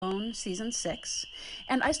Revolution Season 6,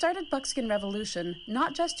 and I started Buckskin Revolution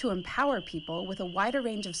not just to empower people with a wider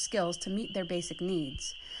range of skills to meet their basic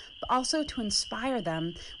needs, but also to inspire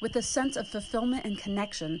them with a sense of fulfillment and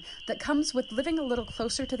connection that comes with living a little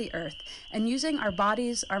closer to the earth and using our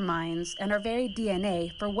bodies, our minds, and our very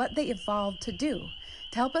DNA for what they evolved to do,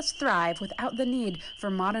 to help us thrive without the need for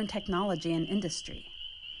modern technology and industry.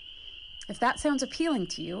 If that sounds appealing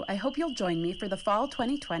to you, I hope you'll join me for the Fall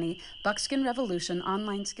 2020 Buckskin Revolution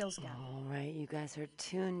Online Skills Gathering. All right, you guys are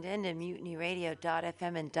tuned in to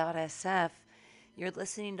MutinyRadio.fm and .sf. You're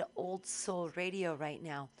listening to Old Soul Radio right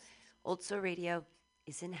now. Old Soul Radio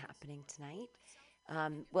isn't happening tonight.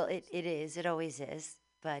 Well, it is. It always is.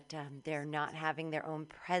 But they're not having their own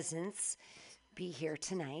presence be here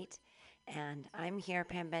tonight. And I'm here,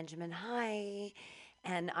 Pam Benjamin. Hi.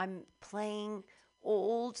 And I'm playing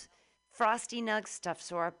old Frosty Nugs stuff.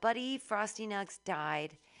 So our buddy Frosty Nugs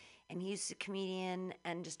died, and he's a comedian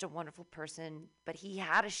and just a wonderful person. But he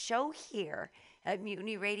had a show here at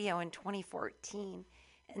Mutiny Radio in 2014.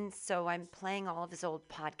 And so I'm playing all of his old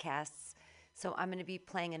podcasts. So I'm going to be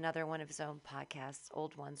playing another one of his own podcasts,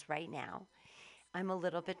 old ones, right now. I'm a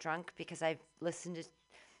little bit drunk because I've listened to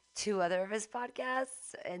 2 other of his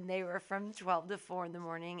podcasts, and they were from 12 to 4 in the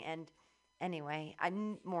morning. And anyway,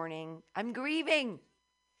 I'm grieving.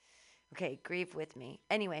 Okay, grieve with me.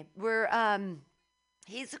 Anyway,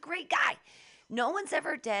 he's a great guy. No one's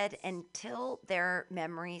ever dead until their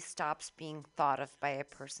memory stops being thought of by a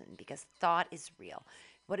person, because thought is real.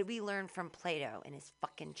 What did we learn from Plato in his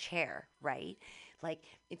fucking chair, right? Like,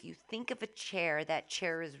 if you think of a chair, that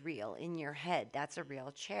chair is real. In your head, that's a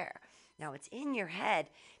real chair. Now, it's in your head.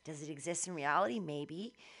 Does it exist in reality?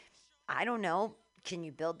 Maybe. I don't know. Can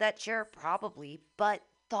you build that chair? Probably. But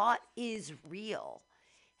thought is real.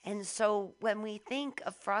 And so when we think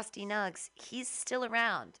of Frosty Nugs, he's still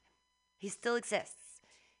around. He still exists.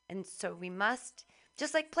 And so we must,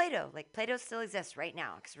 just like Plato still exists right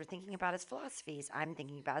now, because we're thinking about his philosophies. I'm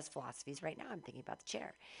thinking about his philosophies right now. I'm thinking about the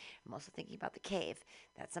chair. I'm also thinking about the cave.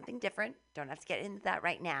 That's something different. Don't have to get into that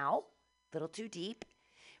right now. A little too deep.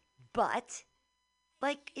 But,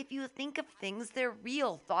 like, if you think of things, they're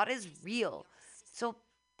real. Thought is real. So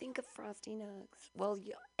think of Frosty Nugs. Well,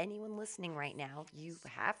 anyone listening right now, you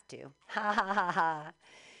have to. Ha ha ha ha.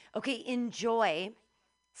 Okay, enjoy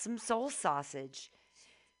some soul sausage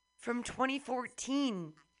from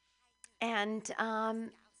 2014. And,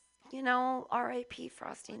 R.I.P.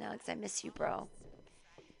 Frosty Nugs. I miss you, bro.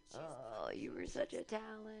 Oh, you were such a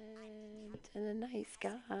talent and a nice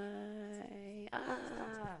guy.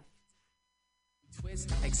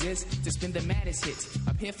 Twist exists to spin the maddest hits.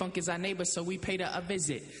 Up here, funk is our neighbor, so we paid her a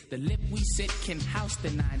visit. The lip we sit can house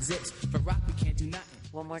the 9 zips. For rock, we can't do nothing.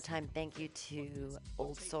 One more time, thank you to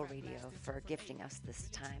Old Soul Radio for gifting us this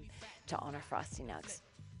time to honor Frosty Nugs.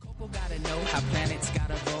 Coco gotta know how planets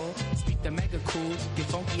gotta roll. Speak the mega cool, get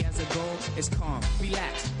funky as a goal. It's calm,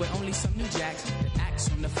 relax, with only some new jacks that acts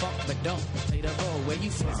on the funk, but don't play the role. Where you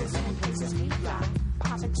from? Places we fly,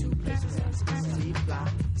 popping 2 places and spaces we fly,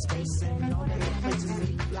 space and all the places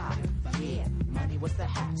we fly. Yeah, money was the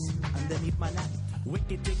hats underneath my nap.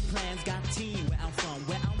 Wicked dick plans got team.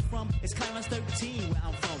 Where I'm from, it's Clarence 13.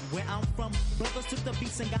 Where I'm from, brothers took the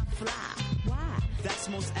beats and got fly. Why? That's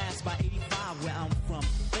most asked by 85. Where I'm from,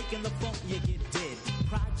 faking the funk, you get dead.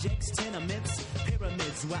 Projects, tenements,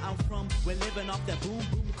 pyramids. Where I'm from, we're living off that boom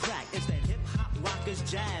boom crack. It's that hip hop rockers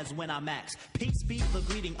jazz when I max. Peace be the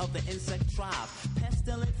greeting of the insect tribe.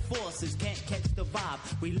 Pestilent forces can't catch the vibe.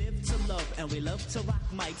 We live to love and we love to rock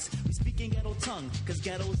mics. We speak in ghetto tongue, cause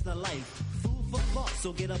ghetto's the life. Food for thought,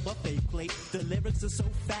 so get a buffet plate. The lyrics are so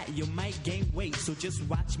fat, you might gain weight. So just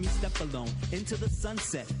watch me step alone into the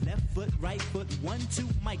sunset. Left foot, right foot, 1, 2,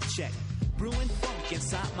 mic check. Brewing funk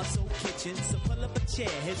inside my soul kitchen. So pull up a chair,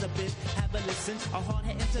 here's a bit, have a listen. A hard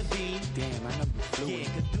head intervene. Damn, I know you flew. Yeah,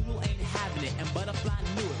 cause Doodle ain't having it, and Butterfly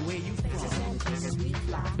knew it. Where you Places from? and places we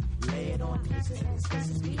fly, lay it on places and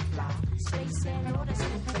spaces we fly, space and all the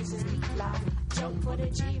same places we fly. Joke for the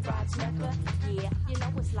G-Rods, never, yeah, you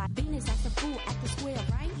know it's like Venus as a fool at the square,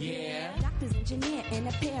 right? Yeah. Doctors, engineer, and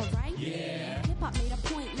a pair, right? Yeah. Hip-hop made a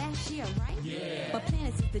point last year, right? Yeah. But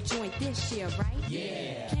Planets is the joint this year, right?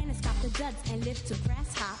 Yeah. Planets got the duds and live to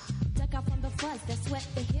grass hop. Dug out from the fuzz that sweat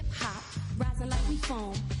the hip-hop. Rising like we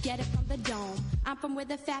foam, get it from the dome. I'm from where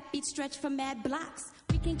the fat beats stretch for mad blocks.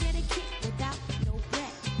 We can get a kick without no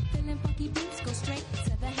breath. Feeling funky beats, go straight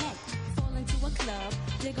to the head. Fall into a club,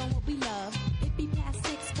 dig on what we love. It be past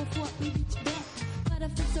 6 before we reach bed. But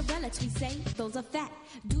if it's a relative we say, those are fact.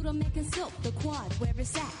 Doodle making silk, the quad, where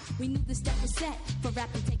it's at. We knew the step was set for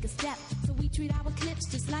rap to take a step. So we treat our clips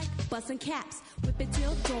just like bussin' caps. Whip it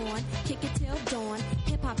till dawn, kick it till dawn.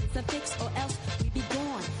 Hip-hop is a fix or else we be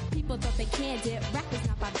gone. People thought they canned it, rappers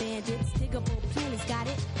not by bandits. Diggable planets got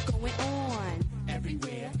it going on.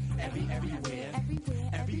 Everywhere, everywhere, everywhere, everywhere,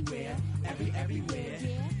 everywhere, everywhere,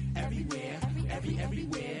 everywhere,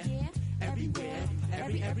 everywhere, everywhere,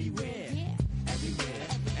 everywhere, everywhere,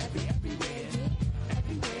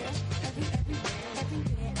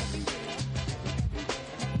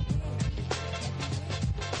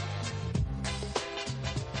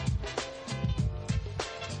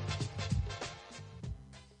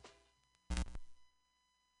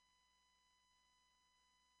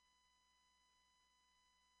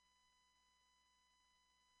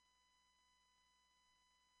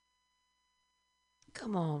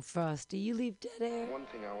 Come on, Frosty, you leave dead air. One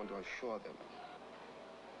thing I want to assure them,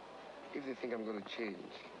 if they think I'm going to change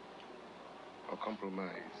or compromise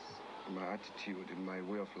in my attitude, in my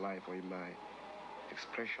way of life, or in my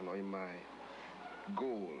expression, or in my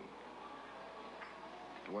goal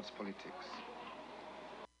towards politics,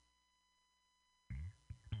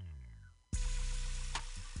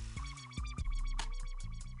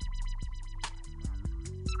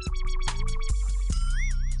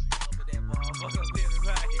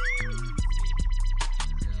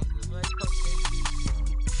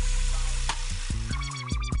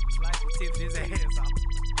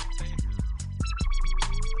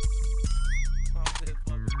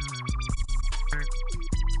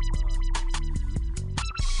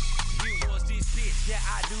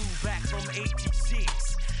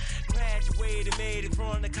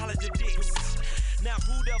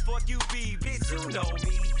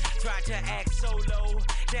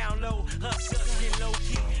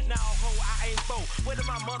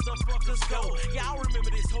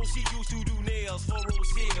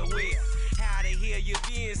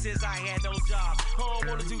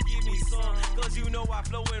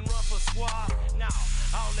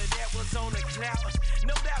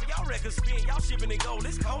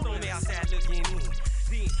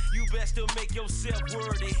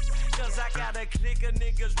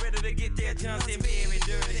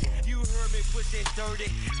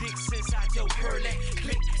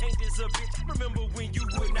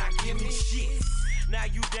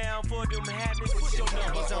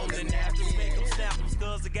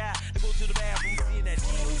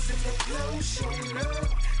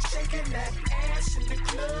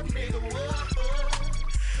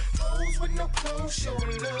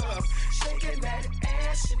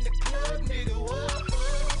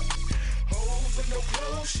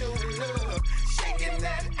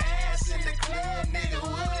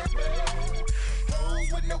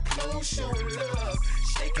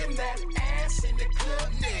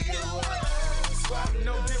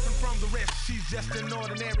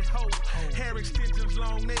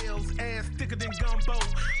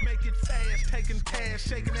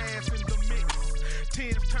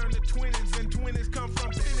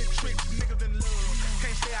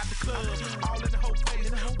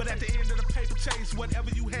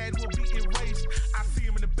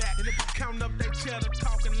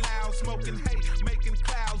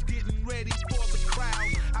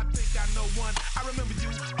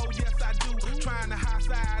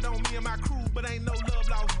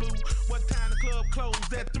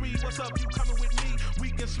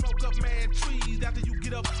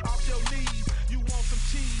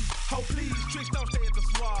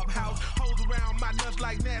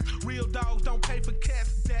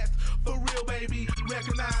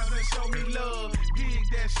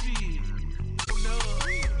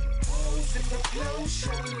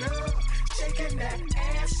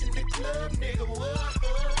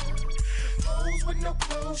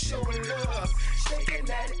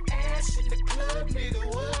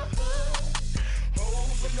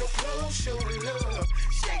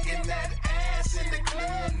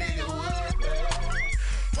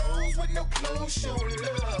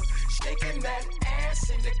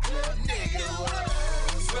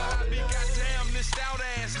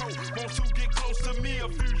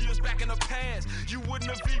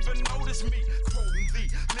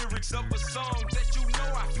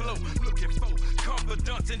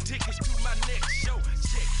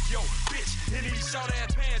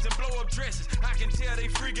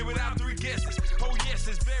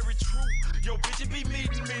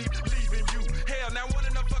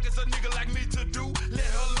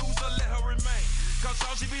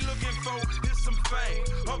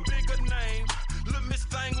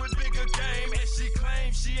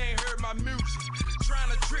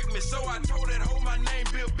 Trying to trick me, so I told that hoe my name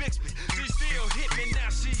Bill Bixby. She still hit me, now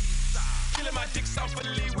she's Killing my dick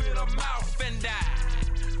softly with a mouth and die.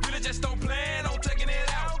 Really just don't plan on taking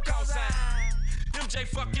it out, cause I'm MJ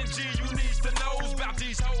fucking G, you need to know about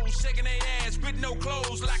these hoes shaking their ass with no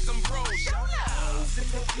clothes like some bros. Show love. Hoes in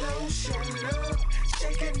the clothes, show love.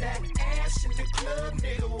 Shaking that ass in the club,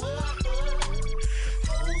 nigga, what up?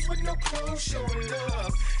 Hoes with no clothes, show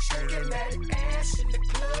love. Shaking that ass in the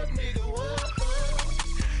club, nigga, what up?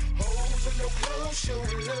 Hoes with no clothes, show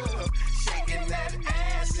love. Shaking that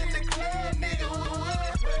ass in the club, nigga, what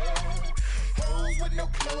up? Hoes with no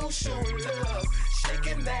clothes, show love.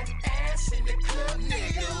 Shaking that ass in the club,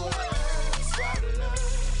 nigga, what up? Swallow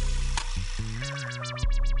love.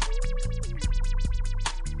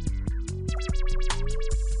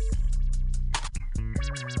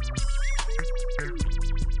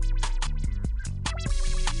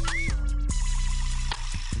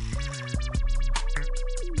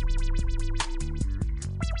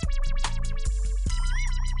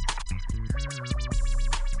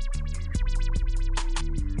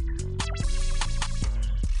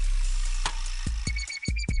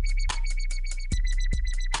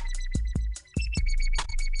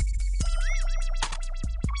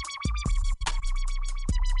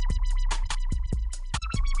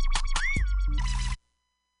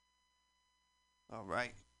 All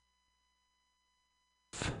right.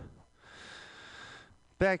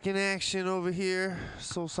 Back in action over here.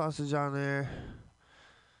 Soul Sausage on there.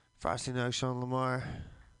 Frosty Nug, Sean Lamar.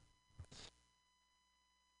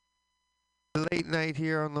 Late night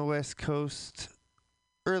here on the West Coast.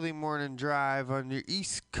 Early morning drive on your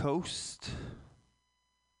East Coast.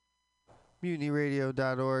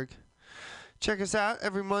 MutinyRadio.org. Check us out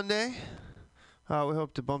every Monday. We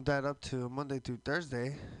hope to bump that up to Monday through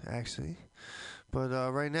Thursday, actually. But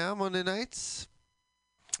right now, Monday nights,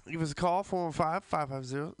 give us a call,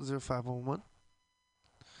 415-550-0511.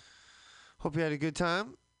 Hope you had a good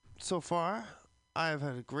time so far. I have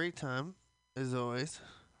had a great time, as always.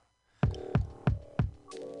 1,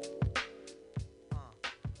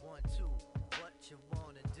 2, what you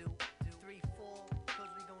wanna do? 3, 4, cause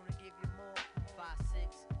we gonna give you more. 5,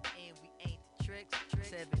 6, and we ain't the tricks.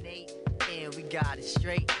 7, 8, and we got it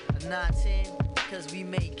straight. 9, 10, cause we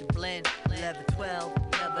make it blend. 11, 12,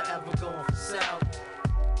 never ever going for self.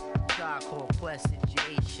 Trial question.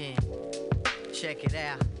 Check it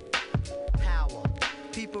out. Power.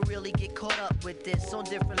 People really get caught up with this on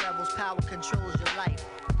different levels. Power controls your life.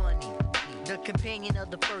 Money, the companion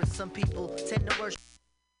of the first. Some people tend to worship.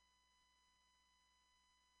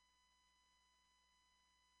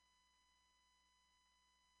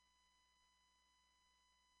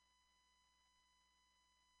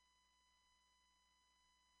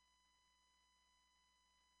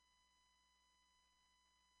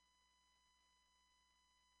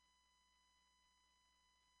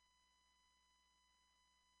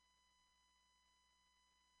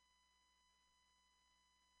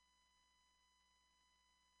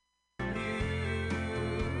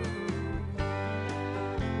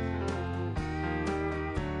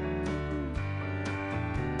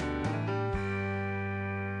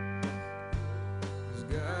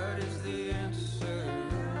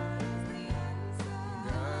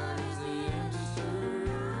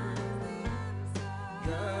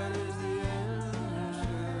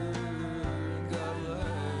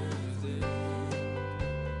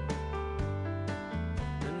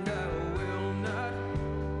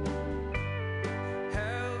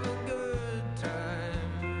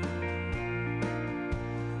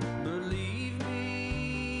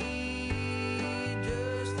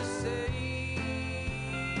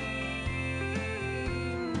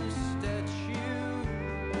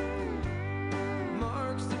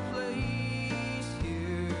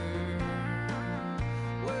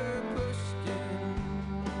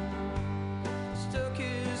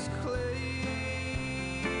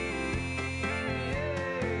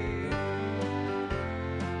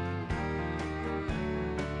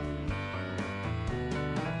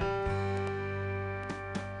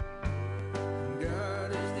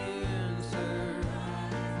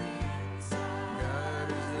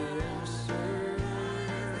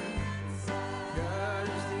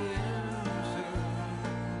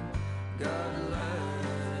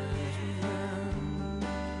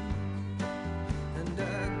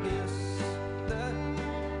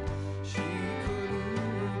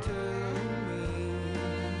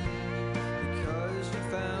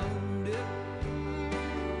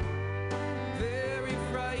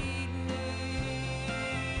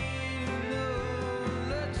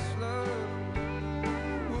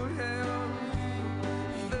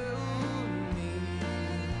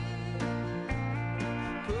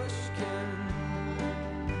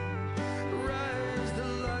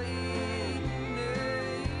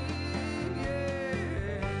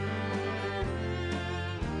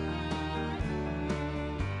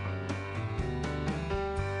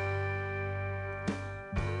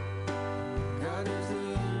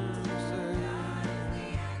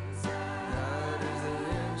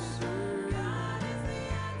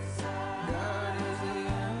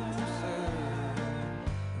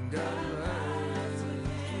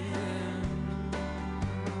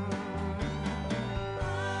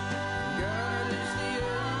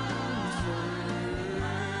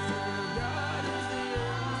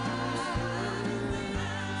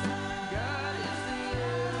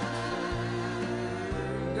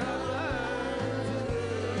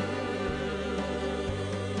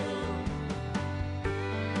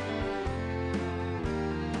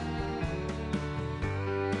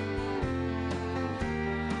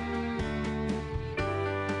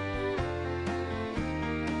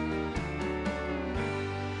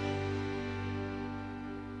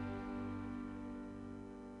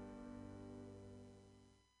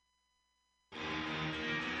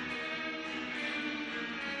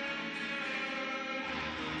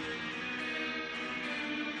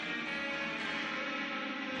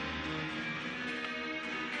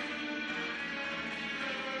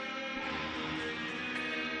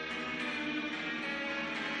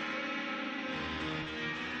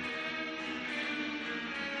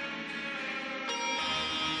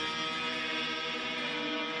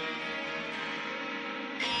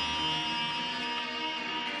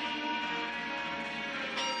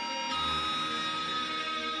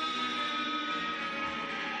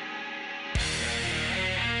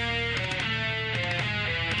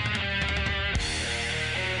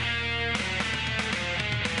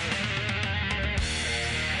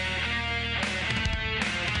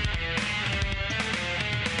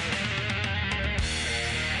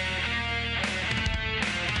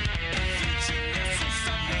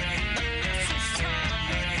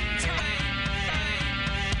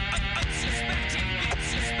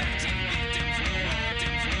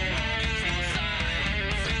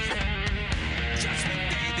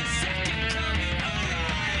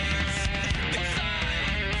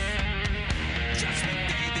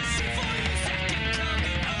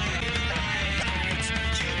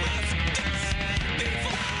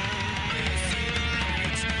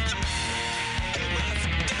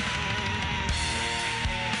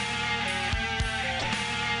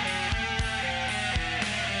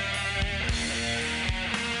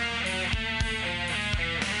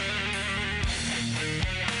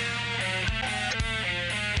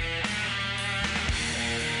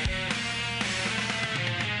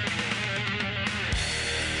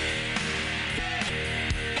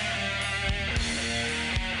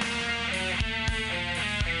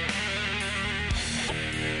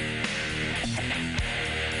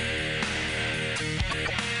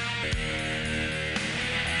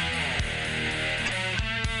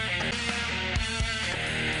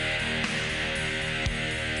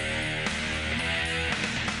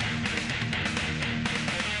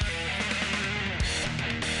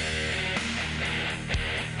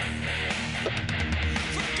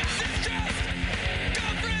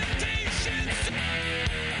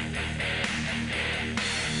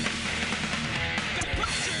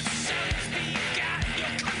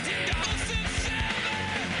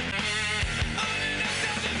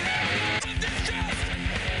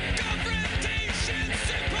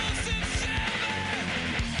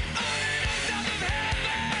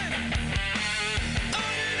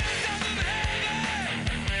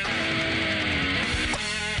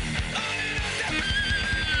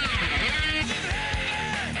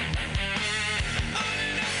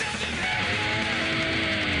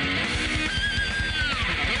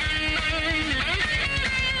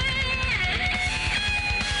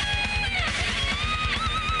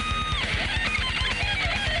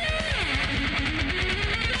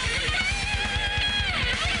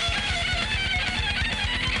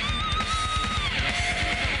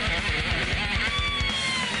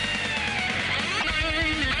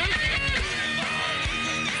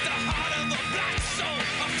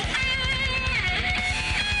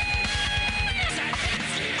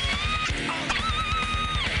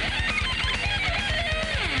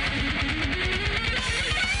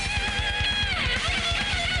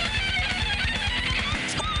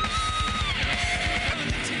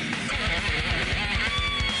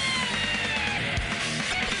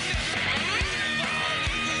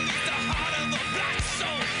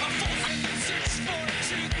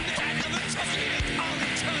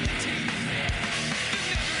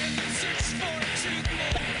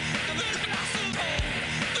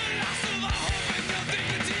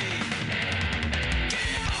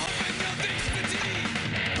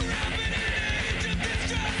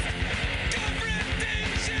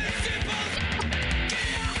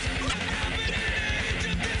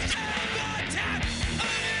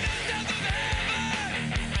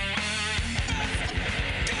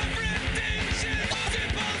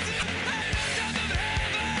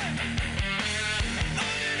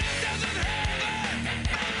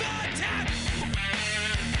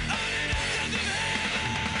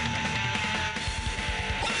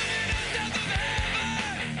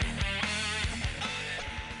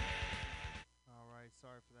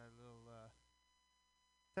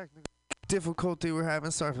 difficulty we're having.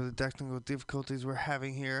 Sorry for the technical difficulties we're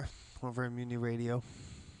having here over at Mutiny Radio.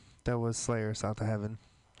 That was Slayer, South of Heaven.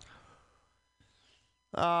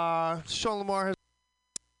 Sean Lamar has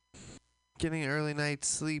getting an early night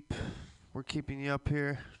sleep. We're keeping you up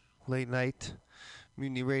here late night.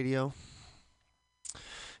 Mutiny Radio.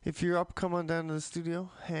 If you're up, come on down to the studio.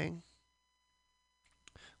 Hang.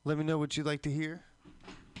 Let me know what you'd like to hear.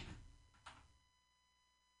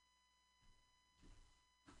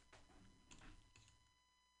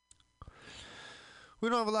 We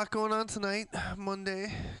don't have a lot going on tonight.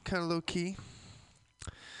 Monday, kind of low key.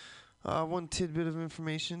 One tidbit of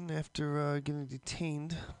information after getting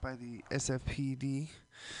detained by the SFPD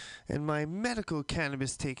and my medical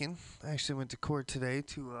cannabis taken. I actually went to court today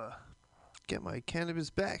to get my cannabis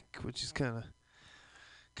back, which is kind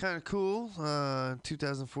of cool.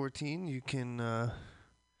 2014, you can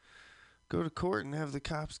go to court and have the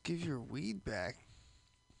cops give your weed back.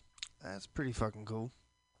 That's pretty fucking cool.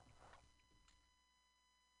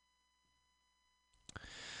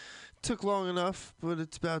 Took long enough, but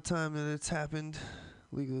it's about time that it's happened.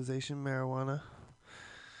 Legalization, marijuana.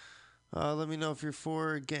 Let me know if you're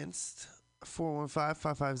for or against.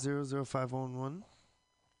 415-550-0511.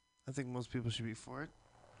 I think most people should be for it.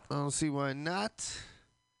 I don't see why not.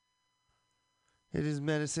 It is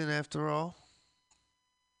medicine after all.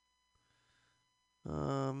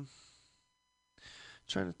 Trying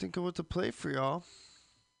to think of what to play for y'all.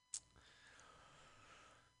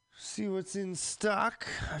 See what's in stock.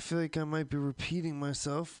 I feel like I might be repeating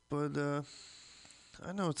myself, but I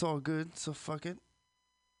know it's all good, so fuck it.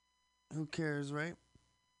 Who cares, right?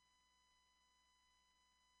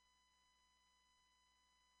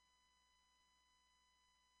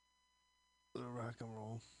 Little rock and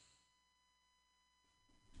roll.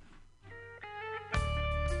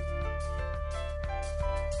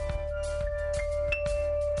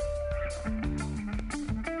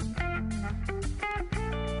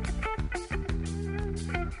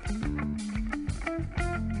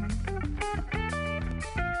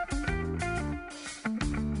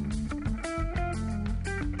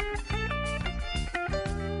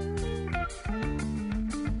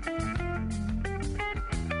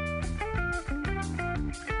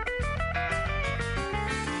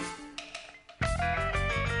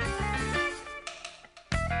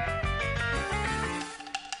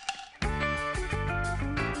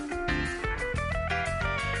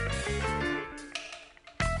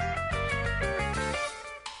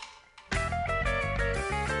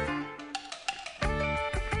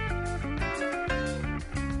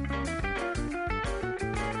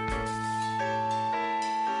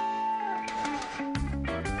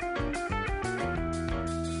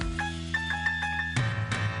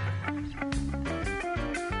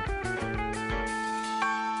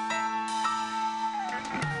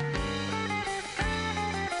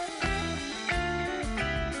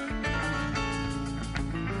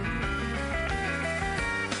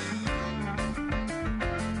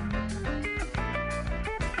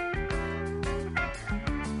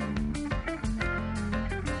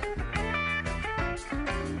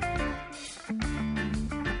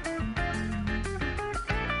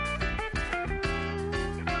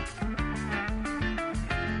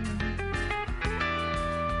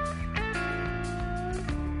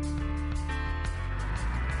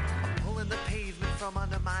 From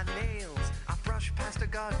under my nails, I brush past a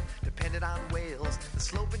garden, depended on whales. The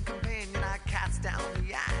sloping companion, I cast down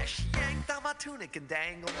the ash, yanked on my tunic and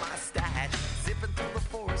dangled my stash. Zipping through the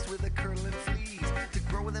forest with a curling fleas, to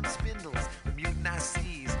grow them spindles, the mutant I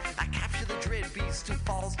seize. I capture the dread beast who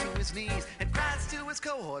falls to his knees and cries to his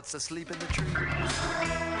cohorts asleep in the trees.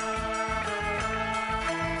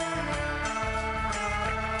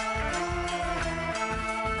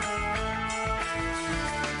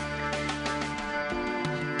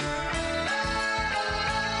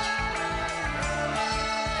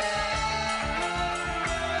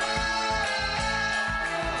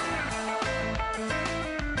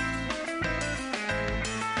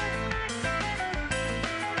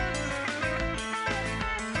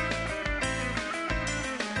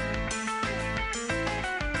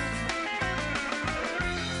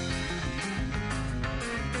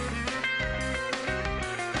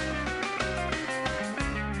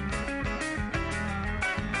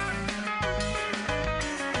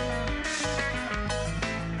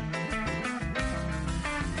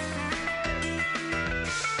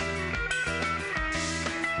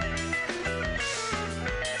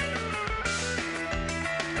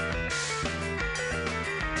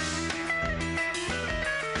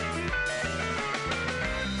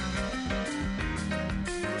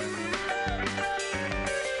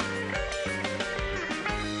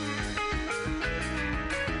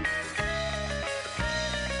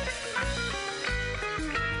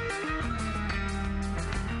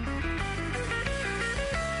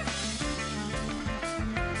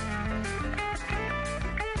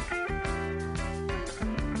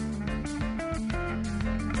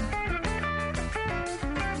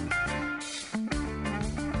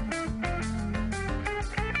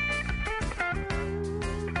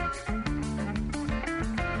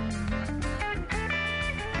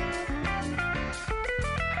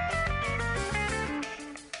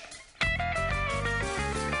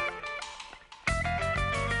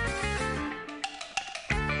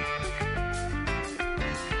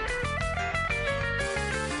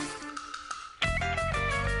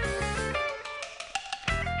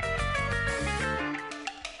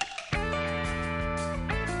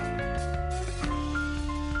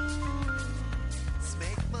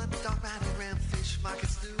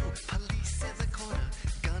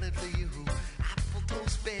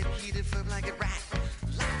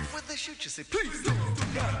 say, please don't.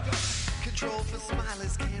 Control for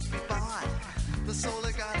smilers can't be bought. The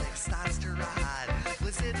solar garlic starts to rot.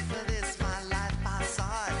 Was it for this my life I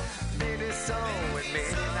sought? Maybe so and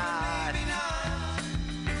maybe not.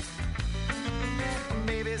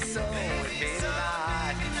 Maybe so and maybe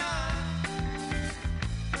not.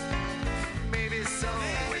 Maybe so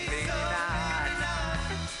and maybe not.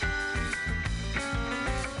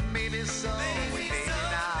 Maybe so and maybe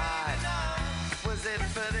not. Was it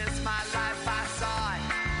for this my life I sought?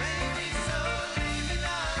 Maybe so, maybe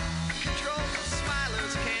not. Control of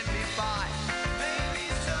smilers can't be bought. Maybe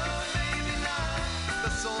so, maybe not.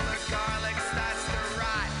 The solar garlic starts to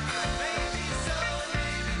rot. Maybe so,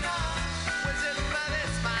 maybe not. Was it for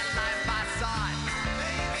this my life I sought?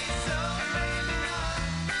 Maybe so, maybe not.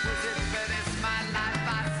 Was it for this my life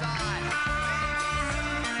I sought? Maybe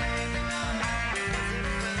so, maybe not. Was it for this my life I sought?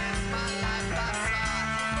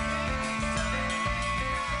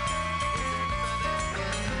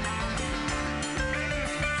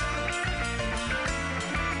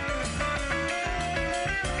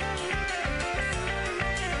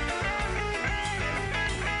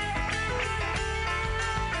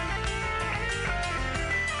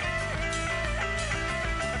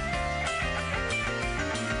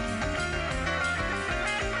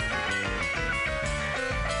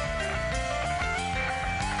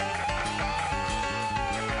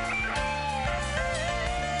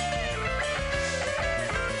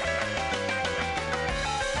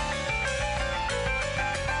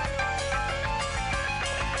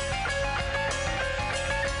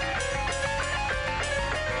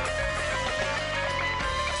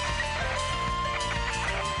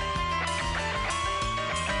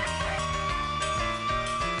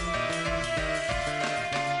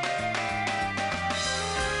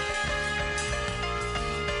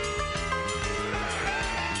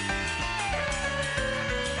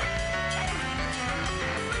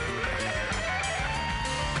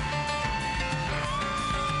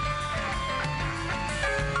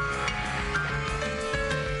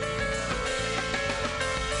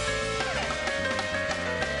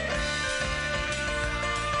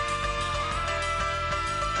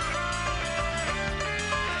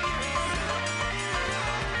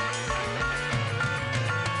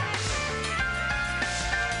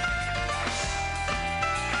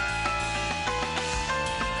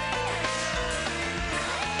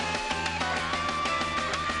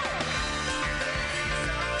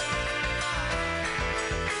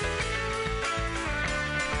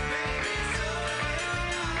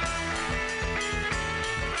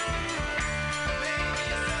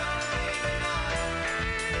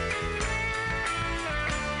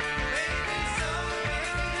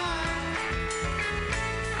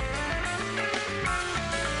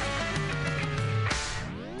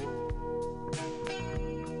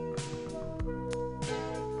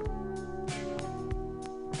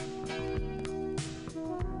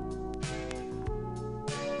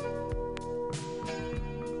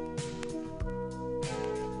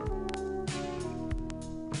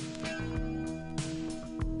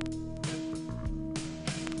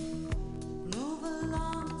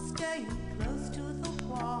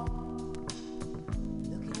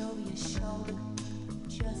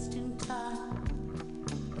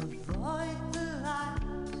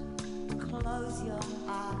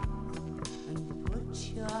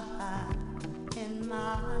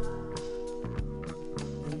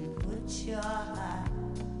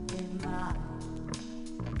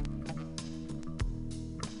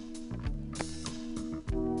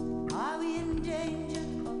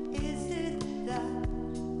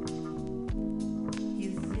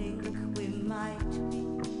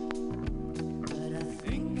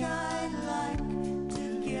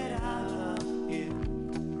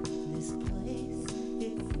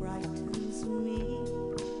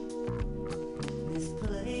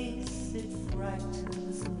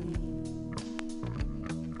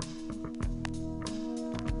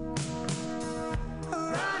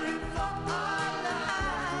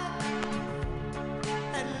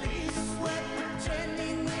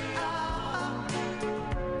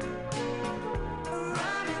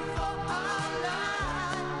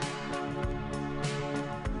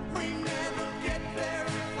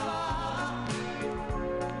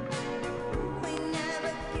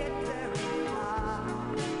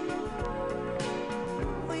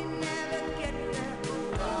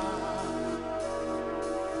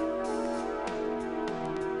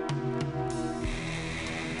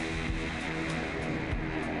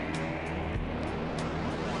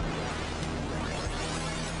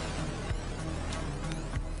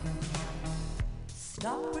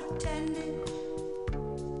 Stop pretending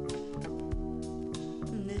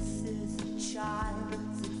this is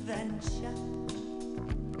child's adventure.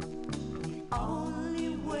 The only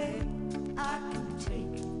way I can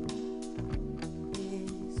take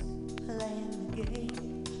is playing the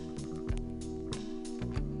game.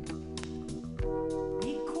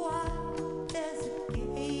 Be quiet, there's a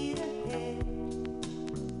gate ahead.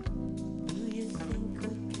 Do you think we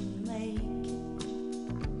can make it?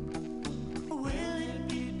 Will it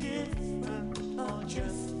be different or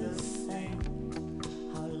just the same?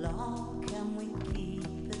 How long can we keep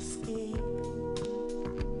escaping?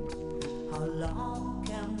 How long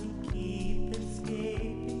can we keep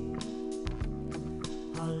escaping?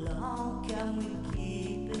 How long can we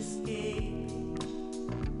keep escaping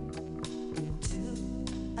into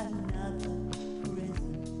another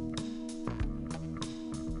prison?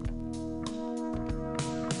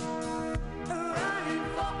 Running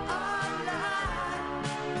for our life,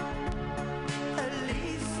 at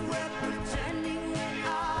least we're pretending we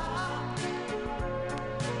are.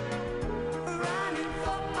 Running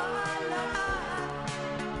for our life,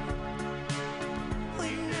 we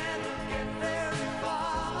never get very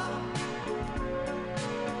far.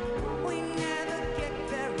 We never get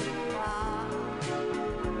very far.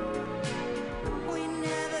 We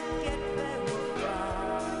never get very far.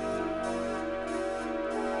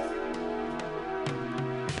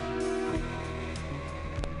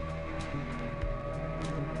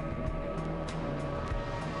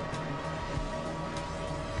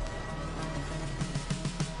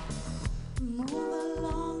 Move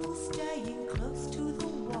along, staying close to the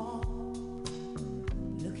wall,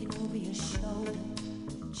 looking over your shoulder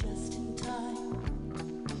just in time.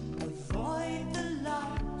 Avoid the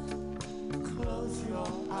light, close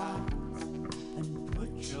your eyes, and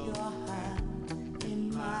put your hand in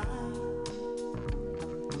mine.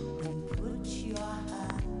 And put your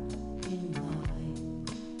hand in mine.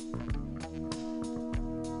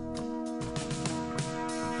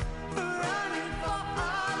 Running for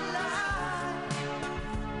our life,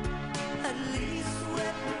 at least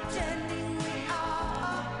we're pretending we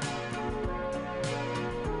are.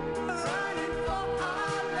 Running for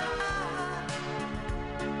our life,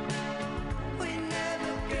 we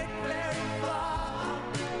never get very far.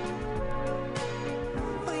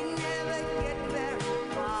 We never get very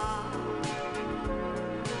far.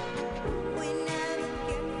 We never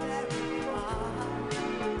get very far.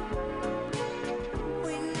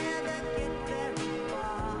 We never get very far. We never get very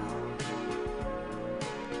far.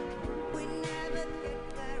 We never get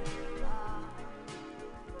very far.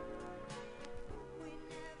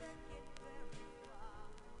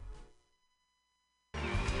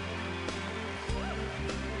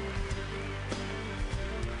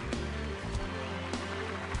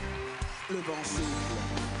 Le vent souffle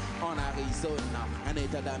en Arizona, un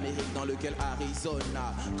état d'Amérique dans lequel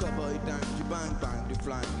Arizona. Cowboy dingue, du bang bang, du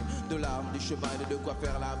flingue, de l'arme, du cheval et de quoi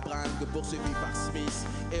faire la bringue. Poursuivi par Smith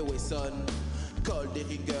et Wesson, Colt,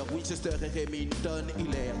 Derringer, Winchester et Remington.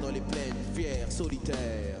 Il erre dans les plaines, fier,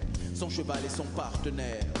 solitaire, son cheval et son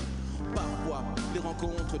partenaire. Parfois, les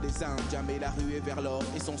rencontres des Indiens, mais la rue est vers l'or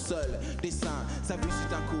et son seul dessin. Sa vue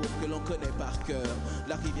c'est un cours que l'on connaît par cœur.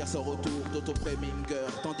 La rivière sort autour d'Otto Preminger,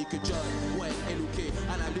 tandis que John Wayne est looké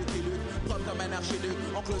à la Luke et Luke, propre comme un archiduc,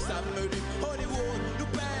 oncle Sam me lutte. Hollywood nous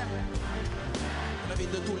perd. La vie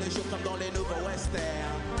de tous les jours comme dans les nouveaux westerns.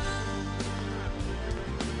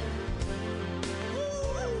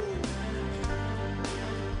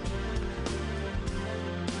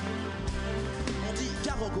 On dit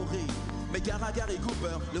Garogori, mais gare à Gary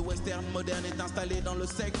Cooper, le western moderne est installé dans le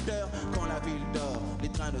secteur. Quand la ville dort, les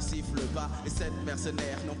trains ne sifflent pas, les 7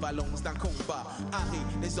 mercenaires n'ont pas l'once d'un combat. Harry,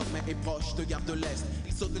 désormais, est proche de Gare de l'Est.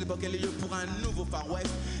 Il saute de l'époque et les lieux pour un nouveau Far West.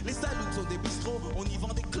 Les saloons sont des bistrots, on y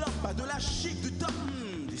vend des clopes, pas de la chic, du top,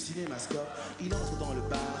 du cinémascope. Il entre dans le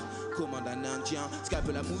bar, commande un indien,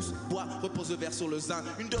 scalpe la mousse, boit, repose le verre sur le zin.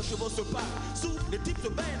 Une deux chevaux se part, sous les types se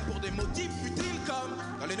baignent pour des motifs utiles comme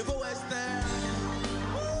dans les nouveaux westerns.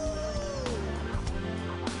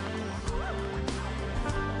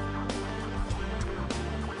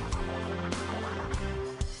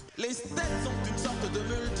 Les States sont une sorte de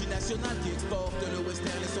multinationale qui exporte le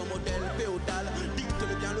western et son modèle féodal. Dicte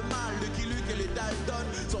le bien, le mal, le Luke et les Dalton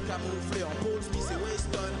sont camouflés en Paul Smith et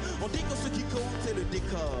Weston. On dit que ce qui compte c'est le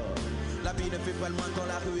décor. La vie ne fait pas loin quand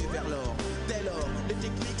la rue est vers l'or. Dès lors, les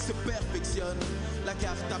techniques se perfectionnent. La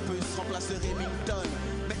carte à puce remplace Remington.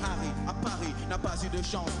 Mais Harry, à Paris, n'a pas eu de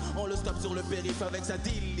chance. On le stoppe sur le périph' avec sa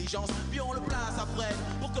diligence. Puis on le place à Fred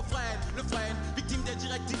pour que Fred le freine. Victime des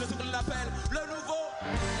directives, ce qu'on l'appelle le nouveau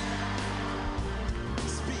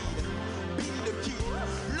Speed, Billy the Kid.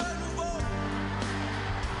 Le nouveau,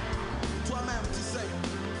 toi-même tu sais.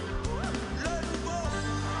 Le nouveau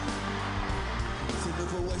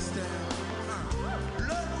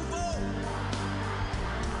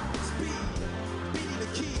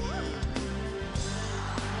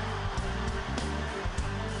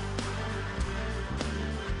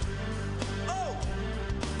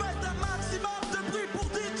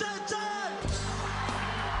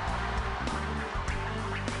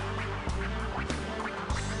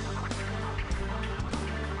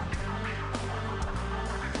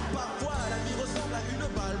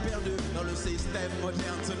système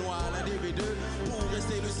moderne se noie l'individu. Pour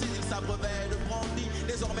rester lucide, il s'abreuvait de brandy.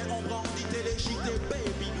 Désormais on brandit téléchité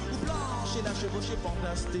baby ou blanche et la chevauchée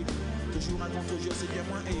fantastique. Toujours un contre jeu, c'est bien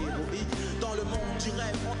moins héroïque. Dans le monde du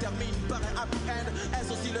rêve, on termine par un happy end.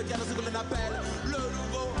 Est-ce aussi le diable, ce que l'on appelle le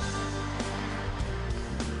nouveau?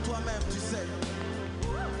 Toi-même tu sais,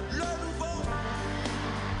 le nouveau.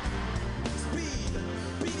 Speed,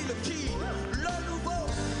 Billy le Kid, le nouveau.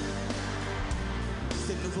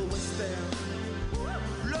 C'est le nouveau western,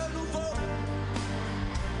 le nouveau.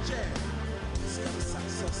 Yeah, c'est comme ça que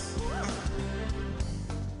ça se...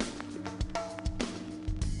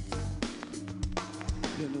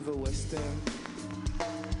 Le nouveau western,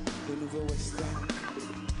 le nouveau western.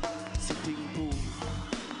 Sitting Bull,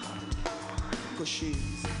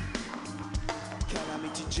 Cochise,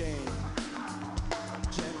 Calamity Jane,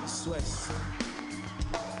 James West.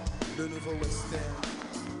 Le nouveau western,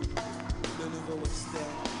 le nouveau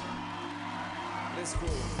western. Let's go.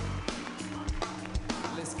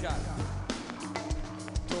 L'escale.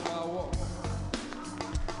 Tomahawk.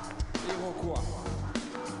 Iroquois.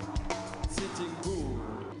 Sitting Bull.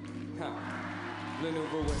 Ha. Le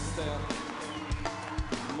nouveau western.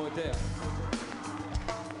 Moderne.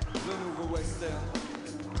 Le nouveau western.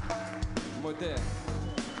 Moderne.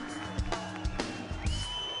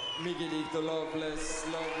 Miguelito Loveless.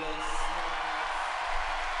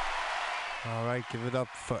 All right, give it up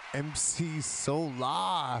for MC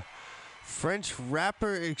Solar, French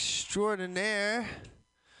rapper extraordinaire.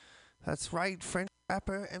 That's right, French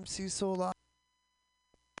rapper MC Solar.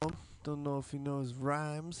 Don't know if he knows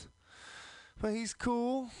rhymes, but he's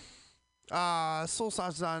cool. Soul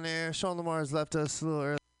Sausage on there. Sean Lamar's left us a little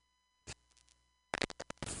early.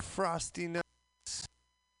 Frosty Nuts.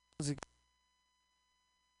 The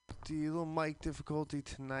little mic difficulty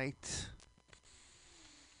tonight.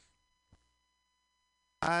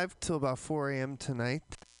 5 till about 4 a.m. tonight.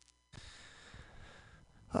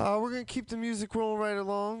 We're going to keep the music rolling right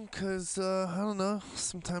along because, I don't know,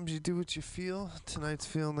 sometimes you do what you feel. Tonight's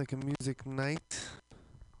feeling like a music night.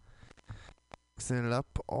 Mixing it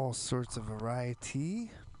up, all sorts of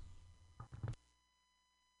variety.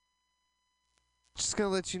 Just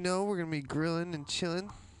going to let you know we're going to be grilling and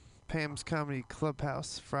chilling. Pam's Comedy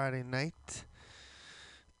Clubhouse Friday night.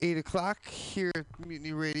 8 o'clock here at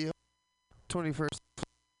Mutiny Radio. 21st.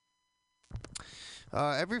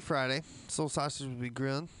 Every Friday, Soul Sausage will be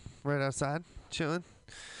grilling right outside, chilling.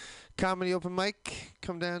 Comedy open mic.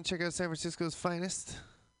 Come down, check out San Francisco's finest.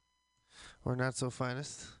 Or not so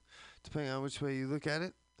finest, depending on which way you look at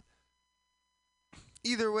it.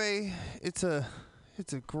 Either way, it's a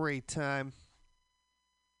great time.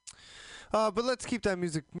 But let's keep that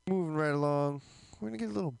music moving right along. We're going to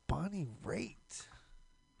get a little Bonnie Raitt.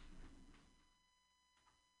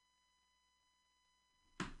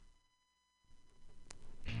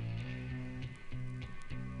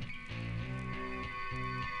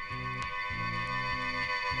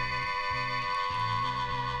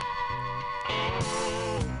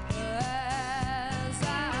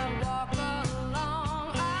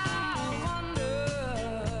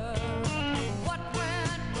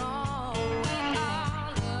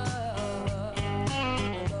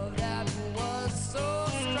 So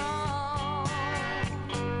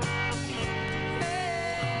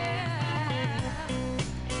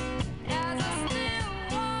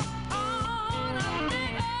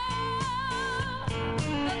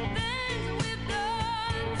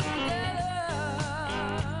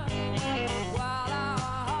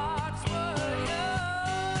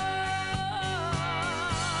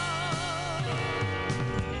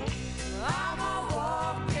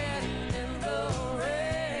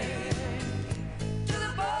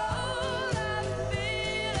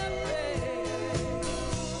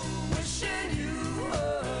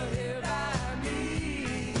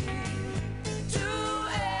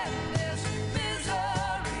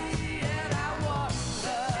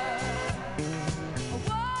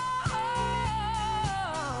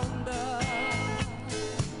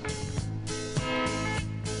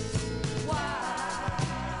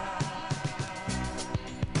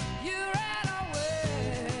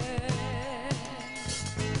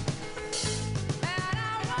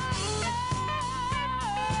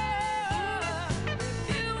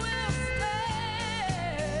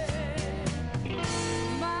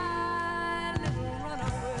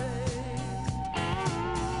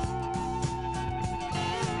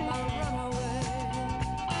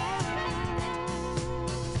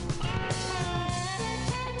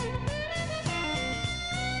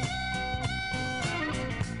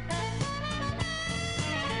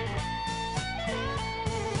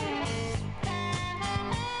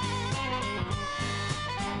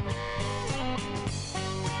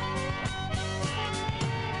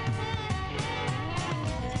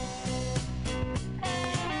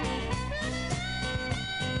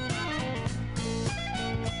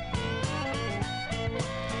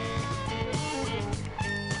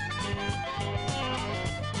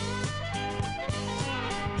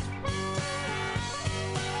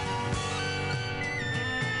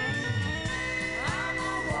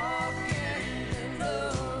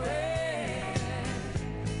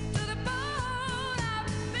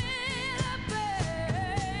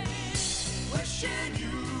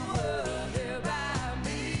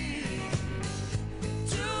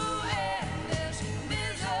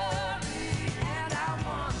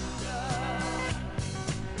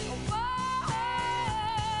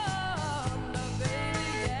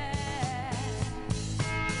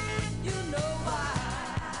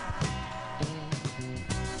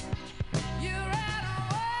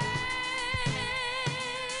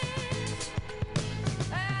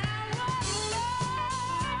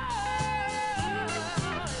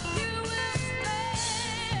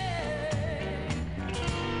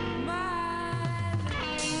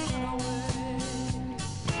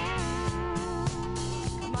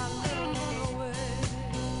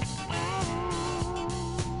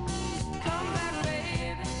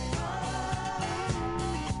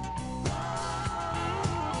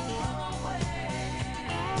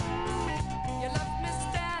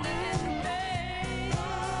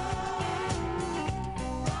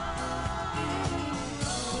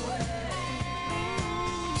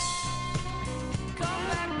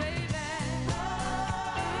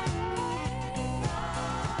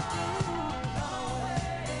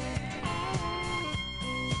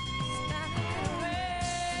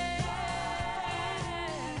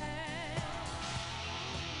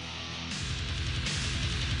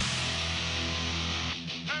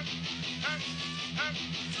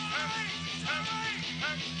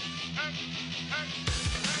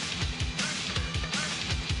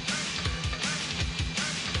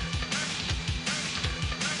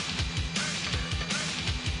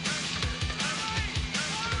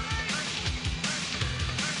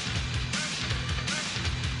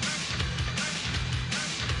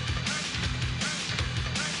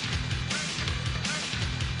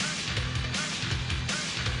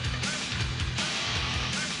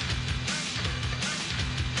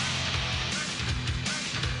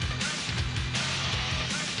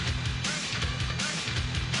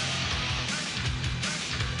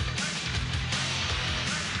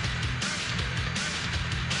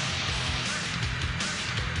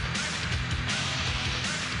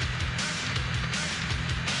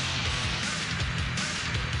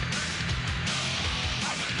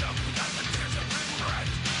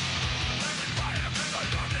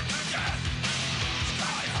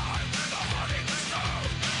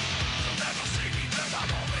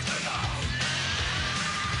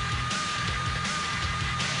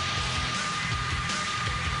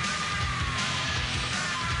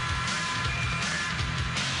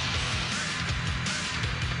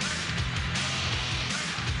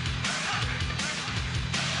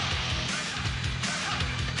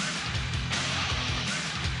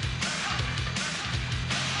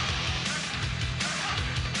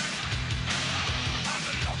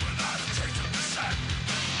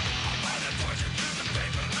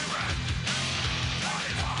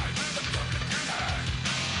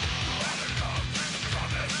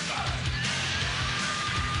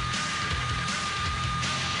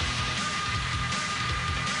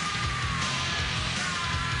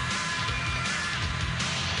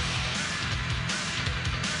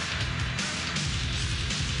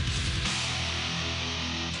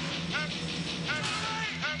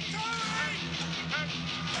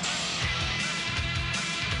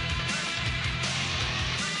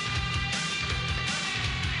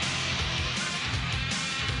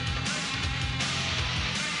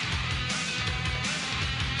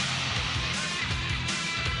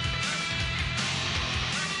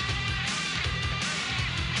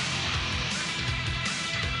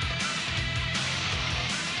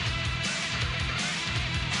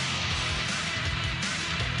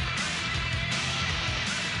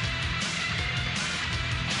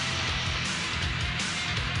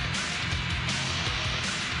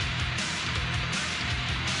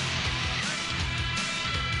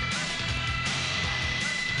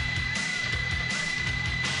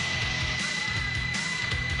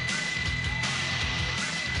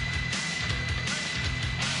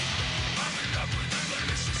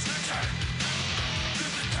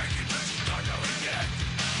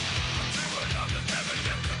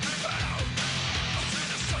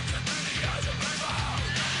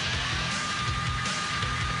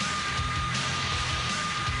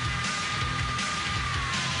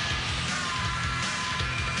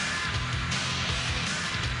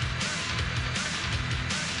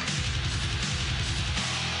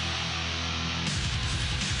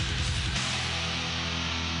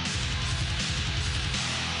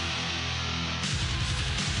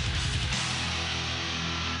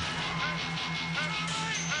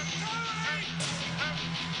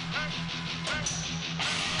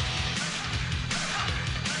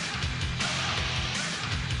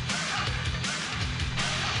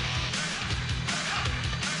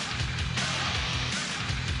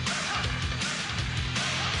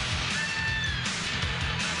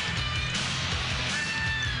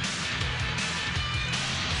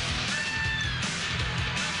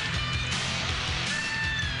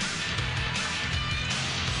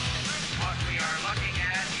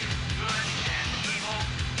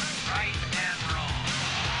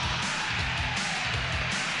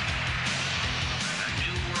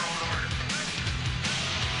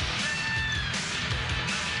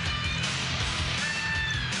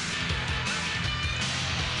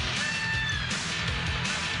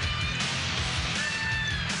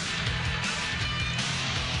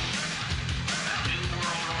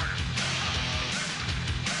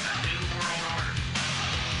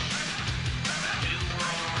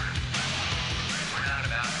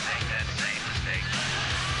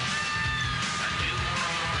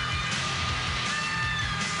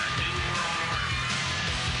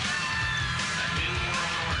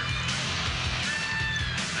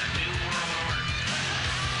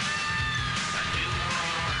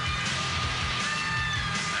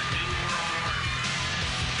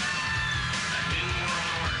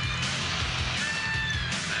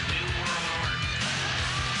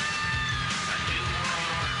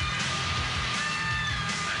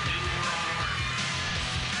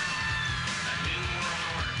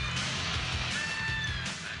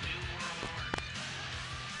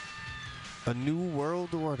A New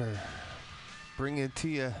World Order. Bring it to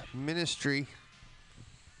you. Ministry.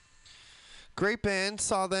 Great band.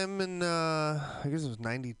 Saw them in, I guess it was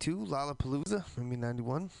 92. Lollapalooza. Maybe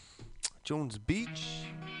 91. Jones Beach.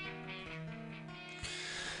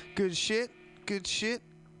 Good shit. Good shit.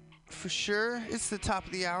 For sure. It's the top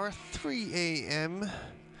of the hour. 3 a.m.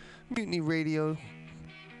 Mutiny Radio.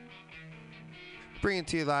 Bring it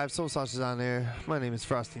to you live. Soul Sausage on air. My name is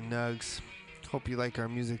Frosty Nugs. Hope you like our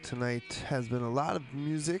music tonight. Has been a lot of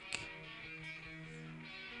music.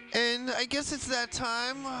 And I guess it's that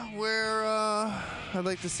time where I'd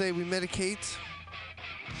like to say we medicate.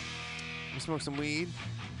 We smoke some weed.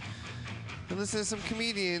 And listen to some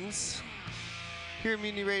comedians. Here at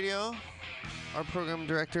Mutiny Radio, our program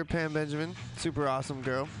director, Pam Benjamin. Super awesome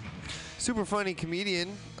girl. Super funny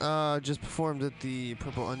comedian. Just performed at the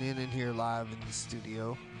Purple Onion in here live in the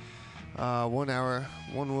studio. 1 hour,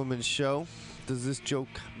 one woman show. Does this joke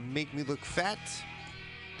make me look fat?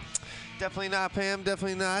 Definitely not, Pam.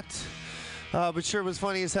 Definitely not. But sure was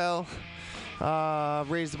funny as hell.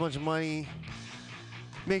 Raised a bunch of money.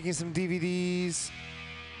 Making some DVDs.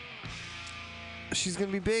 She's going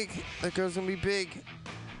to be big. That girl's going to be big.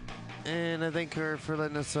 And I thank her for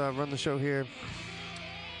letting us run the show here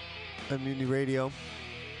at Mutiny Radio.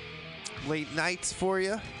 Late nights for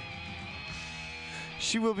you.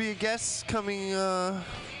 She will be a guest coming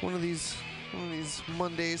one of these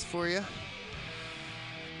Mondays for you.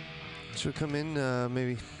 She'll come in,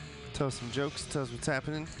 maybe tell us some jokes, tell us what's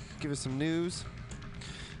happening, give us some news,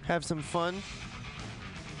 have some fun.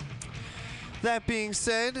 That being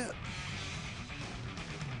said,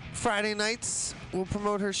 Friday nights we'll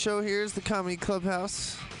promote her show here is the Comedy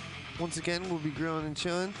Clubhouse. Once again, we'll be grilling and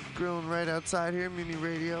chilling, grilling right outside here, Mutiny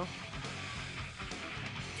Radio.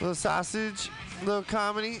 Little sausage, little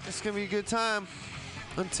comedy. It's gonna be a good time.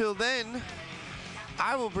 Until then,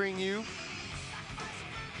 I will bring you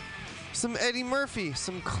some Eddie Murphy,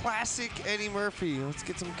 some classic Eddie Murphy. Let's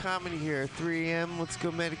get some comedy here. 3 a.m. Let's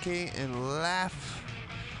go medicate and laugh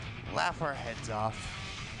our heads off.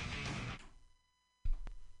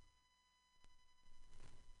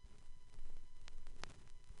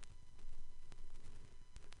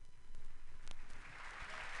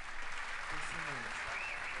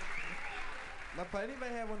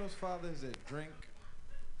 Anybody have one of those fathers that drink?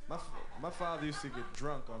 My father used to get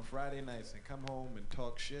drunk on Friday nights and come home and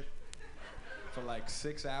talk shit for like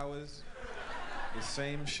 6 hours. The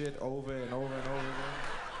same shit over and over and over again.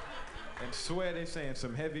 And swear they saying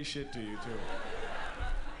some heavy shit to you too.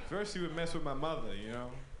 First he would mess with my mother, you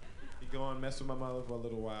know? He'd go and mess with my mother for a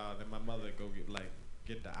little while, then my mother would go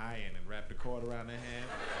get the iron and wrap the cord around her hand.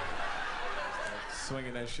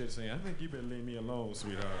 Swinging that shit saying, I think you better leave me alone,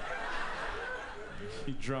 sweetheart.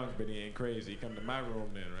 He drunk, but he ain't crazy. He come to my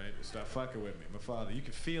room then, right? Start fucking with me. My father, you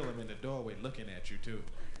can feel him in the doorway looking at you too.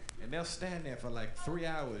 And they'll stand there for like 3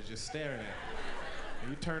 hours just staring at you.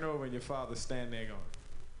 And you turn over and your father's standing there going.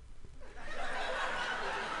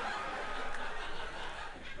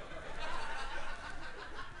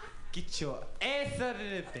 Get your ass out of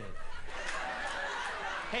the bed.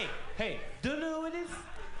 Hey, do you know what it is?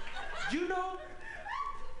 You know,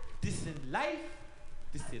 this in life,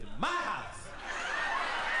 this is my house.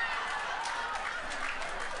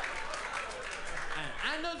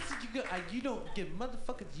 I know you don't get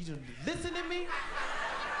motherfuckers, you don't listen to me.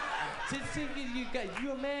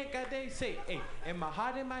 You a man, goddamn, say, hey, in my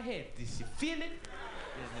heart, in my head, did you feel it?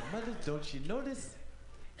 And the mother, don't you notice?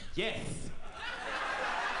 Yes.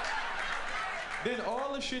 Then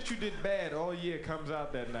all the shit you did bad all year comes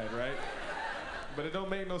out that night, right? But it don't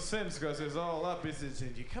make no sense because it's all up. It's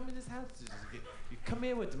you come in this house, you come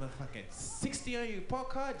in with the motherfucking 60 on your park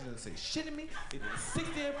card, you don't say shit to me. You do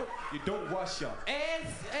 60 on your you don't wash your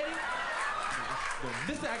ass, Eddie.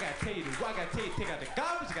 Listen, I gotta tell you, take out the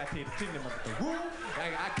garbage, I gotta tell you to clean the room.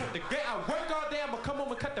 I cut the grass, I work all day, I'm gonna come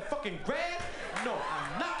home and cut the fucking grass. No,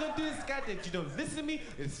 I'm not gonna do this, goddamn, you don't listen to me.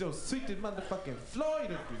 It's so sweet, this motherfucking floor, you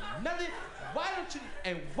don't do nothing. Why don't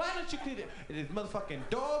you clean it? This motherfucking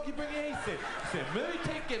dog you bring in, he said,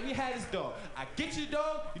 let me have this dog. I get you the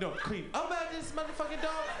dog, you don't clean up after this motherfucking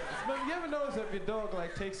dog. You ever notice if your dog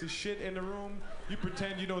like takes his shit in the room, you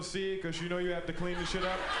pretend you don't see it because you know you have to clean the shit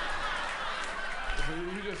up? So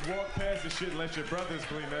you just walk past the shit and let your brothers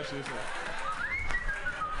clean that shit up.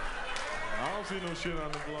 I don't see no shit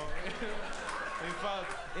on the floor.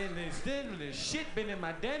 And instead of the shit been in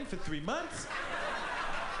my den for 3 months,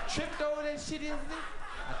 tripped over that shit yesterday.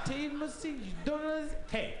 I tell you, Missy, you don't know this.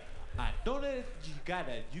 Hey, I don't know this. You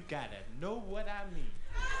gotta know what I mean.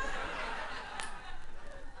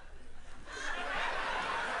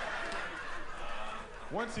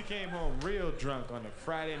 Once he came home real drunk on a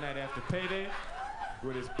Friday night after payday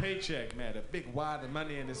with his paycheck, man, a big wad of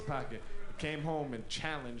money in his pocket. He came home and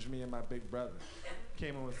challenged me and my big brother.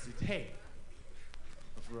 Came home and said, hey.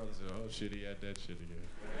 My brother said, oh shit, he had that shit again.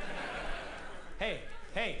 Hey,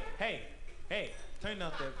 turn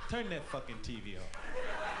that fucking TV off.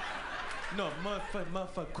 No,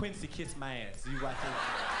 motherfucker Quincy kissed my ass. You watching?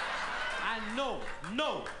 I know.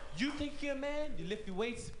 No. You think you're a man? You lift your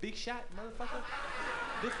weights, big shot, motherfucker.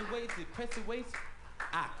 Lift your weights, press your weights.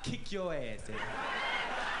 I kick your ass.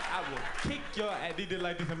 I will kick your ass. He did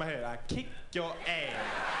like this in my head. I kick your ass.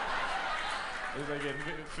 It's like getting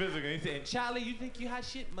physical. He said, Charlie, you think you hot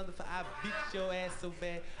shit? Motherfucker, I beat your ass so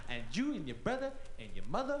bad. And you and your brother and your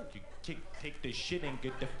mother, you take this shit and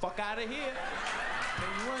get the fuck out of here. I'll tell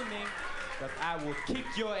you one thing, because I will kick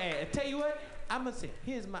your ass. And tell you what, I'm going to say,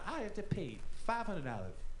 I have to pay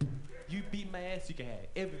 $500. You beat my ass, you can have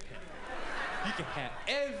every penny. You can have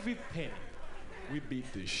every penny. We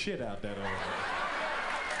beat the shit out that old man.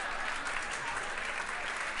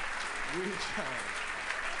 We trying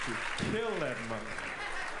to kill that mother.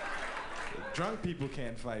 Drunk people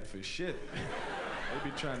can't fight for shit. They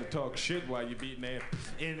be trying to talk shit while you beating their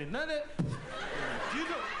in another. You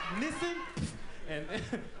don't listen and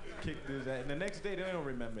kick this ass. And the next day they don't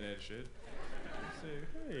remember that shit. They say,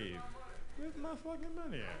 hey, where's my fucking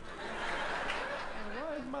money at?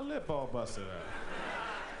 Why is my lip all busted out?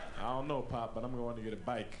 I don't know, Pop, but I'm going to get a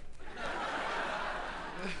bike.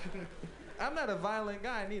 I'm not a violent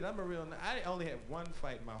guy neither. I only had one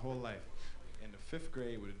fight my whole life. In the 5th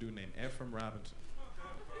grade with a dude named Ephraim Robinson.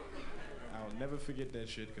 I'll never forget that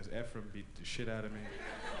shit because Ephraim beat the shit out of me.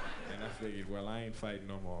 And I figured, well, I ain't fighting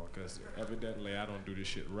no more because evidently I don't do this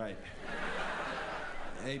shit right.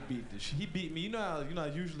 He beat me. You know how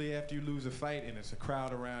usually after you lose a fight and it's a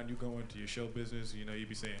crowd around, you go into your show business, you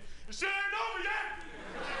be saying, the shit ain't over yet!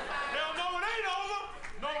 Hell no, it ain't over!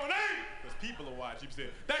 No, it ain't! Because people are watching. You be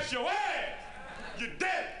saying, that's your ass! You're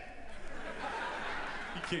dead!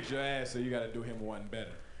 He kicks your ass, so you gotta do him one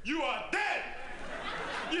better. You are dead!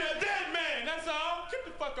 You're a dead man, that's all! Get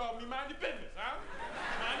the fuck off me, mind your business, huh?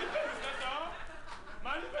 Mind your business, that's all.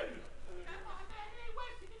 Mind your business.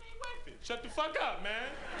 Shut the fuck up,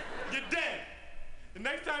 man. You're dead. The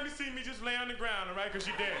next time you see me, just lay on the ground, all right? Because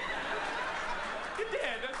you're dead. You're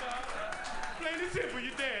dead, that's all. Plain and simple,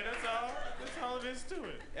 you're dead, that's all. That's all it is to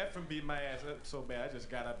it. Ephraim beat my ass up so bad, I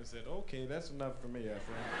just got up and said, okay, that's enough for me, Ephraim.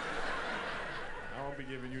 I won't be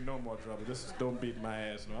giving you no more trouble. Just don't beat my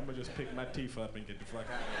ass, no. I'm going to just pick my teeth up and get the fuck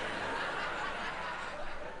out of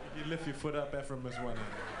here. You lift your foot up, Ephraim, there's one in there.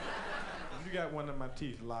 You got one of my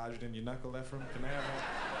teeth lodged in your knuckle, Ephraim. Can I have one?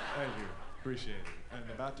 Thank you. Appreciate it. And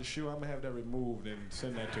about the shoe, I'm going to have that removed and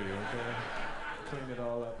send that to you, okay? Clean it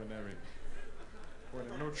all up and everything. Boy,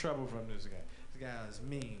 no trouble from this guy. This guy is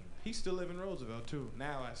mean. He still live in Roosevelt, too.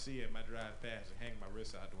 Now I see him, I drive past and hang my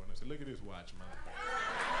wrist out the window. I say, look at this watch, man.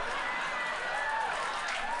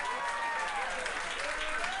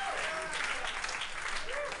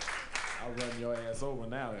 I'll run your ass over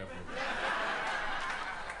now, Ephraim.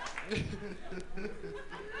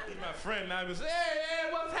 My friend now was, hey,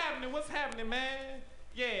 what's happening, man?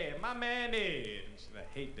 Yeah, my man Ed. And she said, I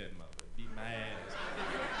hate that mother. Beat my ass.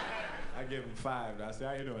 I give him $5. I said,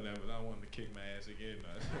 how you doing, Evan? I don't want him to kick my ass again.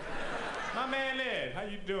 My man Ed, how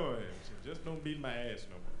you doing? She said, just don't beat my ass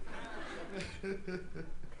no more.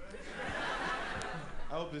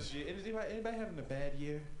 I hope this year, anybody having a bad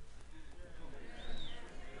year?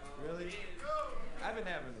 Really? I've been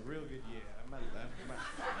having a real good year.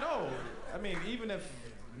 No, I mean, even if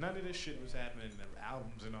none of this shit was happening, the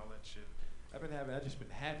albums and all that shit, I've just been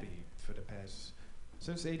happy for the past,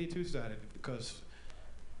 since 82 started, because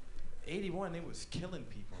 81, they was killing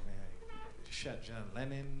people, man. They shot John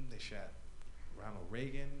Lennon, they shot Ronald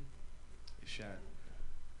Reagan, they shot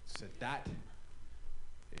Sadat,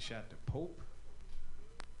 they shot the Pope.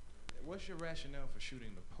 What's your rationale for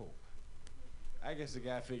shooting the Pope? I guess the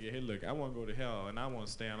guy figured, hey, look, I want to go to hell, and I want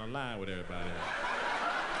to stay on the line with everybody else.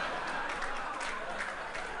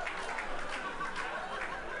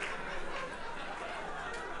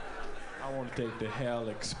 I want to take the Hell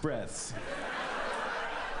Express.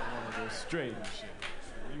 I want to go straight and shit.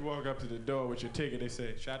 When you walk up to the door with your ticket, they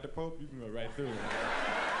say, shot the Pope? You can go right through. You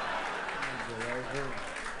can go right through.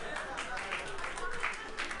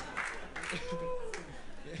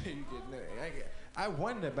 You get I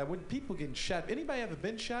wonder, but when people getting shot, anybody ever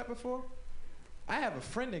been shot before? I have a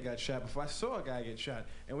friend that got shot before. I saw a guy get shot.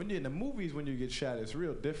 And when you're in the movies, when you get shot, it's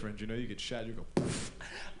real different. You know, you get shot, you go, poof.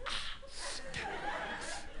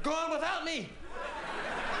 Go on without me.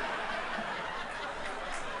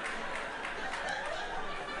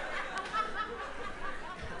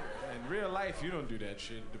 real life, you don't do that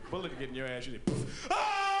shit. The bullet get in your ass, you just poof.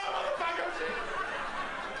 Ah, motherfucker, shit!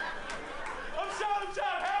 I'm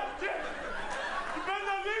shot, help, shit! You better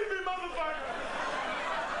not leave me, motherfucker!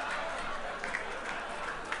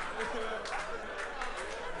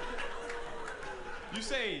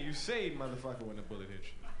 You say, motherfucker, when the bullet hits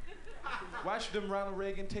you. Watch them Ronald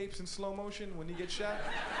Reagan tapes in slow motion when he gets shot.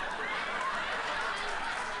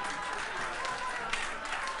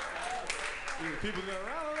 People go,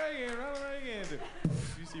 Ronald Reagan.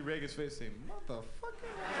 You see Reagan's face say, motherfucker.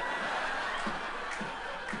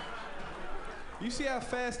 You see how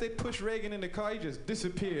fast they push Reagan in the car? He just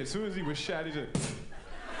disappeared. As soon as he was shot, he just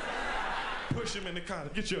push him in the car.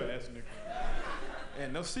 Get your ass in the car.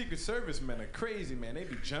 And those Secret Service men are crazy, man. They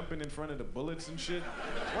be jumping in front of the bullets and shit.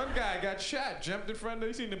 One guy got shot, jumped in front of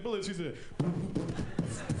he seen the bullets, he said,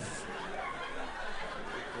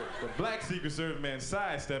 the black Secret Service man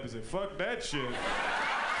sidestepped and said, fuck that shit. Yeah,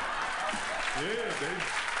 they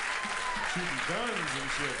shooting guns and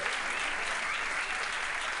shit.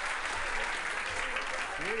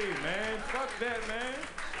 Hey, man, fuck that, man.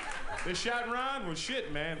 They shot Ron? Well,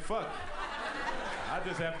 shit, man, fuck. I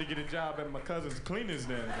just have to get a job at my cousin's cleaners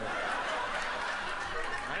then.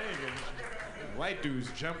 I ain't getting shit. White dudes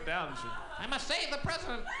jumped out and shit. I must save the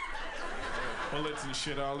president. Bullets and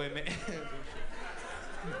shit all in there.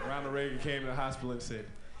 Ronald Reagan came to the hospital and said,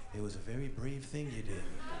 it was a very brave thing you did.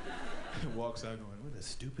 Walks out going, what a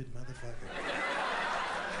stupid motherfucker.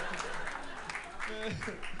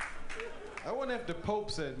 I wonder if the Pope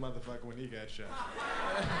said motherfucker when he got shot.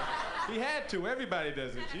 He had to. Everybody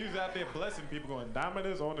does it. He was out there blessing people going,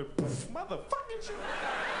 Dominus on the motherfucking shit.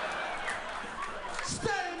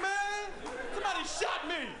 Stay, man! Somebody shot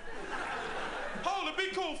me! Hold it, be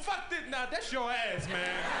cool. Fuck this. Nah, that's your ass,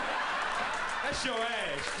 man. That's your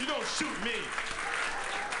ass. You don't shoot me.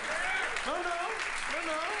 No.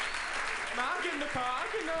 Nah, I'm getting the car.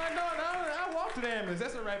 No. I'll walk to the ambulance.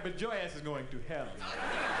 That's all right, but your ass is going to hell.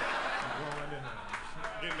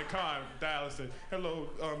 Get in the car and dial and say, hello,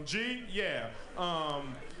 G? Yeah.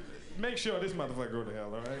 Make sure this motherfucker go to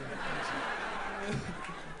hell, all right?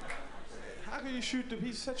 How can you shoot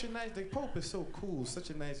he's such a nice, the Pope is so cool,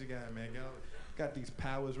 such a nice guy, man. Got these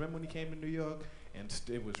powers. Remember when he came to New York and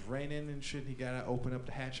it was raining and shit, he got to open up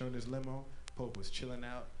the hatch on his limo. Pope was chilling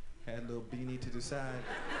out, had a little beanie to the side.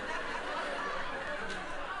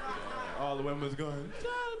 All the women was going, the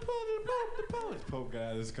Pope. The Pope got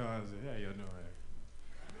out of his car and said, how y'all doing?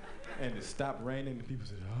 And it stopped raining and people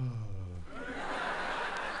said, oh.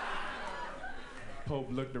 Pope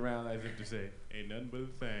looked around as if to say, ain't nothing but a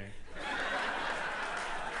thing.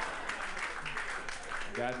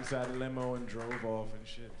 Got inside the limo and drove off and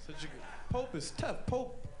shit. Pope is tough.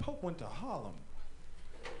 Pope went to Harlem.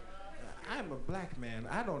 I'm a black man.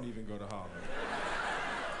 I don't even go to Harlem.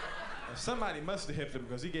 Somebody must have hipped him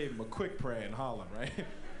because he gave him a quick prayer in Harlem, right?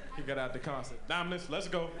 He got out the car and said, Dominus, let's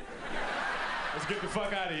go. Let's get the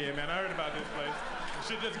fuck out of here, man. I heard about this place.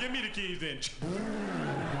 You should just give me the keys then.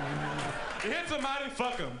 You hit somebody,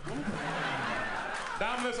 fuck him.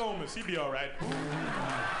 Dominus Omus, he be all right.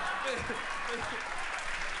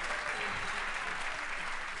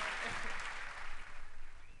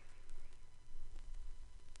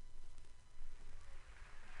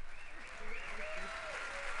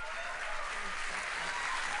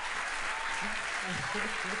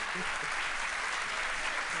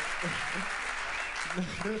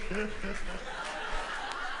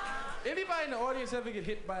 Anybody in the audience ever get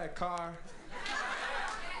hit by a car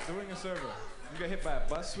doing a server? You got hit by a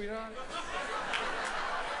bus, sweetheart?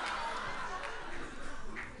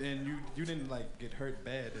 And you didn't like get hurt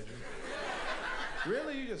bad, did you?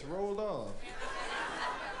 Really? You just rolled off?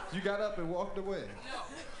 You got up and walked away?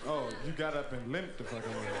 Oh, you got up and limped the fuck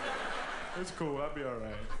away. It's cool, I'll be all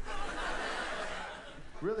right.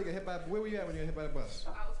 Really get hit by, where were you at when you got hit by a bus?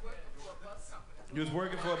 I was working for a bus company. You was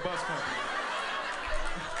working for a bus company.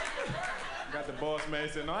 Got the boss man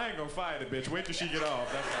said, no, I ain't gonna fire the bitch. Wait till she get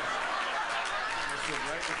off. That's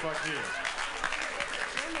right the fuck here.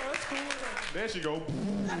 Oh, no, that's cool. There she go.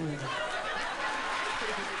 Where'd you get it?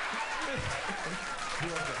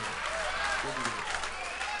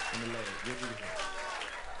 In the leg. Where'd you get it?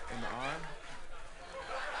 In the arm?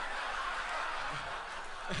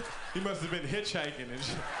 He must have been hitchhiking and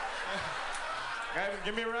shit.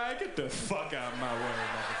 Give me a ride? Get the fuck out of my way,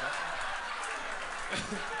 motherfucker.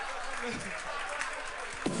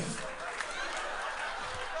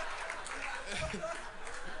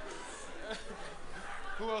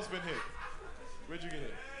 Who else been hit? Where'd you get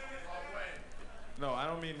hit? No, I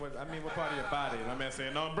don't mean what, I mean what part of your body. I mean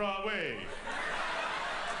saying on Broadway.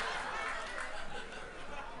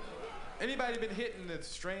 Anybody been hit in a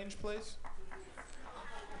strange place?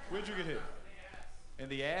 Where'd you get hit? In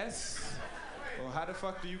the ass? Well, how the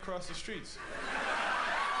fuck do you cross the streets?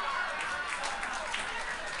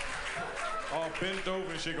 All bent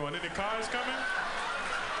over and shit going, any cars coming?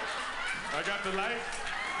 I got the light.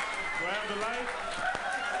 Do I have the light?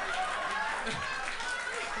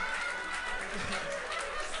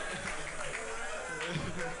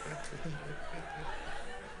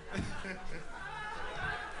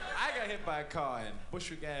 I got hit by a car in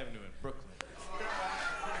Bushwick Avenue in Brooklyn.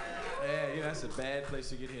 Yeah, that's a bad place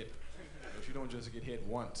to get hit. But you don't just get hit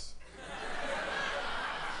once.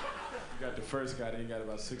 You got the first guy, then you got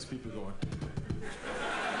about 6 people going.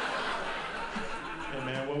 Hey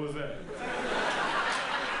man, what was that?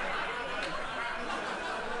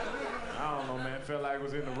 I don't know, man. Felt like it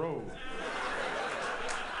was in the road.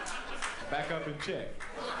 Back up and check.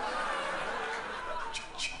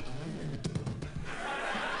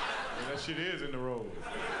 Yeah, that shit is in the road.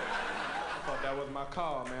 I thought that was my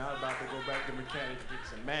car, man. I was about to go back to mechanic to get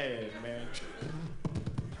some mad, man.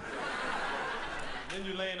 Then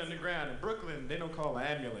you laying on the ground. In Brooklyn, they don't call an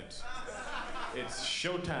ambulance. It's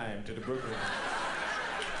showtime to the Brooklyn.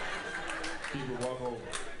 People walk over.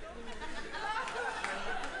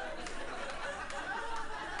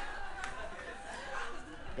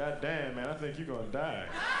 God damn, man, I think you're gonna die.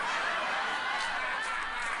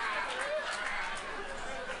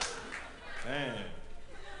 Damn.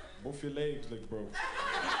 Both your legs look broke.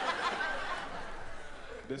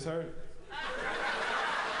 This hurt?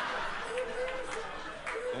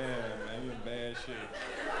 Damn, man, you in bad shape.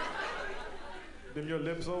 Them your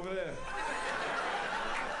lips over there?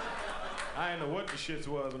 I didn't know what the shits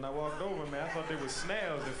was when I walked over, man. I thought they were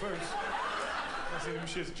snails at first. I see them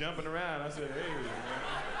shits jumping around. I said, hey, man.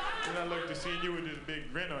 Then I looked to see you with this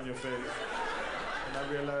big grin on your face. And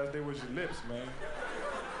I realized they was your lips, man.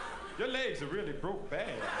 Your legs are really broke bad,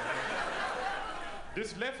 man.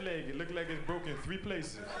 This left leg, it looked like it's broke in 3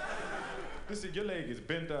 places. Your leg is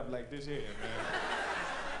bent up like this here, man.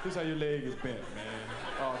 This is how your leg is bent, man.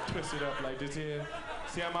 All twisted up like this here.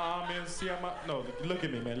 See how my arm is? See how my... No, look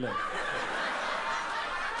at me, man, look.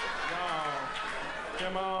 See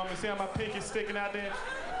how my arm is? See how my pinky's sticking out there?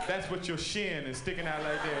 That's what your shin is sticking out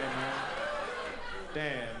like that, man.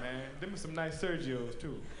 Damn, man. Them are some nice Sergios,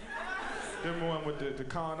 too. Them one with the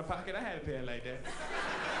car in the pocket. I had a pair like that.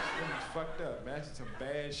 Them is fucked up, man. That's in some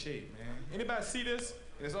bad shape, man. Anybody see this?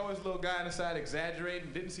 There's always a little guy on the side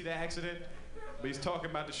exaggerating. Didn't see the accident, but he's talking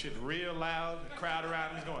about the shit real loud. The crowd around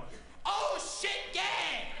him is going, oh shit,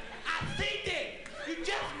 yeah! I seen it! You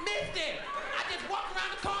just missed it! I just walked around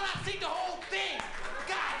the corner, I seen the whole thing!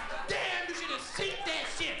 God damn, you should have seen that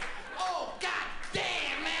shit! Oh, god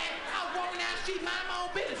damn, man! I was walking down the street, minding my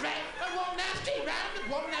own business, right? I'm walking down the street, right? I'm just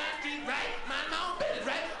walking down the street, right? Minding my own business,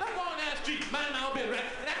 right? I'm walking down the street, minding my own business, right?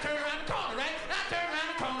 And I turn around the corner, right? And I turn around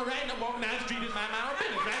the corner, right? And I'm walking down the street, just minding my own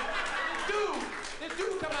business, right? This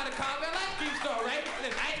dude come out of Carvel ice cream store, right? And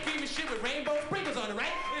there's ice cream and shit with rainbow sprinkles on it,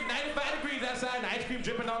 right? It's 95 degrees outside and ice cream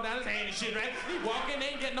dripping all down his hand and shit, right? He walking,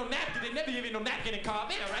 they ain't getting no napkin. They never give you no napkin in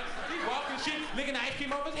Carvel, right? He walking shit, licking the ice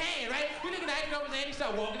cream off his hand, right? He licking the ice cream off his hand, he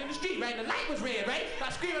started walking in the street, right? And the light was red, right?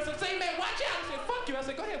 I screamed, I said, say, man, watch out. I said, fuck you. I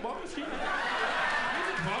said, go ahead, walk in the street. He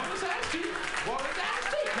just walking inside the street, walking down the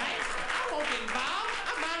street, right? I won't get involved.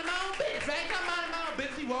 I'm minding my own business, right? I'm minding my own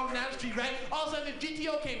business. He walking down the street, right? All of a sudden, the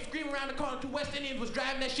GTO came screaming around the corner. 2 West Indians was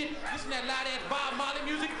driving that shit, listening to that loud-ass Bob Marley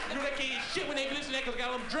music. You know, they can't hear shit when they listen to that because they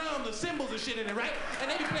got them drums and cymbals and shit in it, right?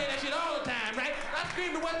 And they be playing that shit all the time, right? I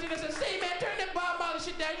screamed to West Indians. I said, say, man, turn that Bob Marley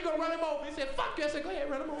shit down. You gonna run him over. He said, fuck you. I said, go ahead,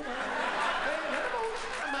 run him over. Run him over.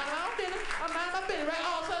 I'm minding my own business. I'm minding my business, right?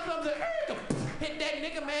 All of a sudden, something said, hit that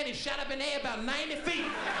nigga, man, and shot up in the air about 90 feet.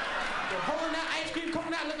 The holding that ice cream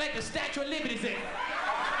cone out looked like the Statue of Liberty thing.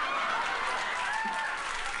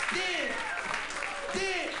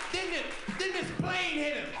 Then this plane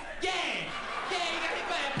hit him. Yeah, he got hit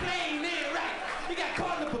by a plane then, right? He got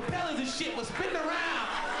caught in the propellers and shit, was spinning around.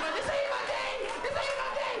 Like, this ain't my day, this ain't my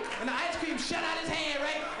day. And the ice cream shot out his hand,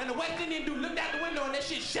 right? And the West Indian dude looked out the window and that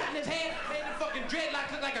shit shot in his hand, made the fucking dreadlocks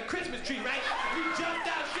look like a Christmas tree, right? He jumped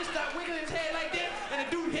out, shit started wiggling his head like that, and the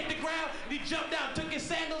dude hit the ground, and he jumped out, took his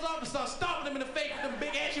sandals off, and started stomping him in the face with them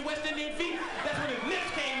big ashy West Indian feet. That's when his lips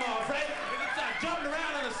came off, right? And he started jumping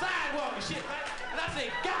around on the sidewalk and shit, right? And I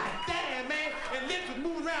said, God damn, man. And lips was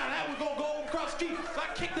moving around. I was gonna go over across the street. So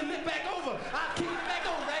I kicked the lip back over. I kicked it back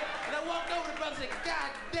over, right? And I walked over to the brother and said,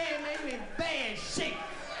 God damn, man, you in bad shape.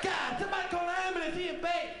 God, somebody call an ambulance. He in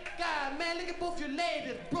bad. God, man, look at both your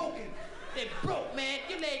legs. It's broken. They broke, man.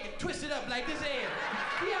 Your leg is twisted up like this here.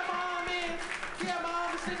 See how my arm is? See how my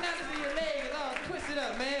arm is sitting out? This is your leg is all twisted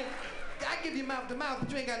up, man. I I give you mouth to mouth,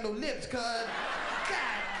 but you ain't got no lips, cuz. God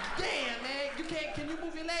damn, man. Can you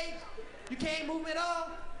move your legs? You can't move at all?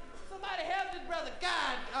 Somebody help this brother.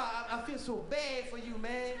 God, I feel so bad for you,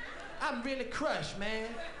 man. I'm really crushed, man.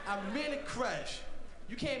 I'm really crushed.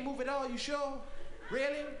 You can't move at all, you sure?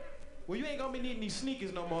 Really? Well, you ain't gonna be needing these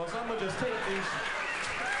sneakers no more, so I'm gonna just take these.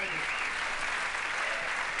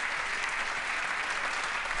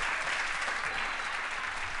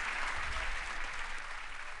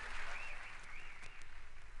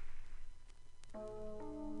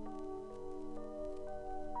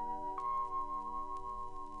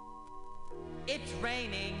 It's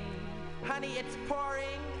raining. Honey, it's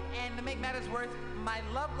pouring. And to make matters worse, my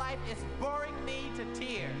love life is boring me to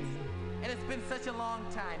tears. And it's been such a long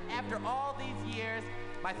time. After all these years,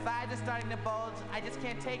 my thighs are starting to bulge. I just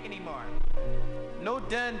can't take anymore. No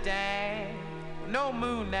Dundee, no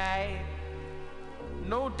Moonlight,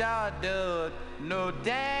 no Dog, no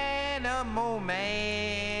Dynamo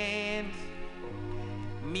Man.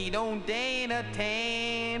 Me don't Dana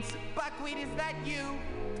Tans. Buckwheat, is that you?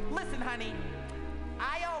 Listen, honey,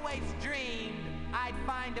 I always dreamed I'd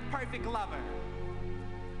find a perfect lover.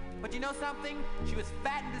 But you know something? She was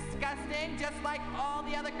fat and disgusting, just like all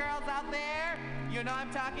the other girls out there. You know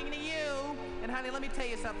I'm talking to you. And honey, let me tell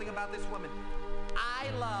you something about this woman. I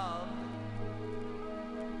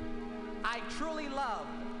truly love.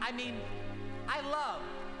 I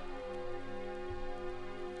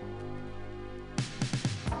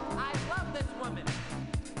love this woman.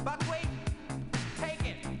 Buckwheat, take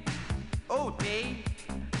it. Oh, Dave,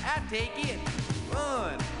 I take it.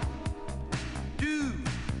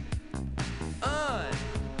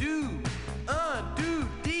 Undo,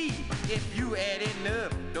 D. If you adding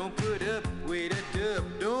up, don't put up with a dub,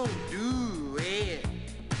 don't do it.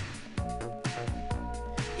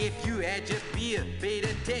 If you add your beer,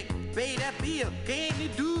 beta tech, beta beer, can you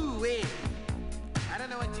do it? I don't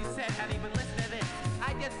know what you said, honey, but listen to this.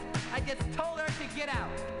 I just told her to get out.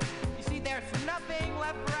 You see, there's nothing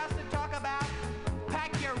left for us to talk about.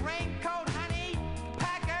 Pack your raincoat, honey.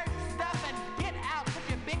 Pack her stuff and get out. Put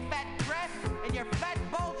your big fat dress and your fat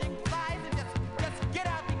bulging thighs and just get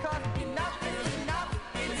out, because enough is enough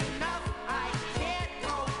is enough. I can't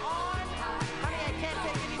go on. Honey, I can't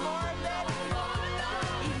take any more of this.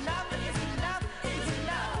 Enough is enough is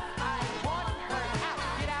enough. I want her out.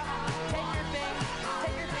 Get out. Take your thing.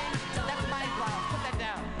 Take your thing. That's my blouse. Put that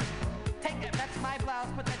down. Take it. That's my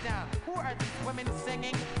blouse. Put that down. Who are these women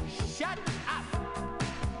singing? Shut up.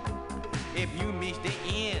 If you miss the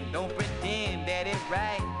end, don't pretend that it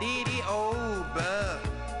right. Did it over?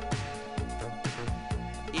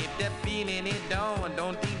 If the feeling is done,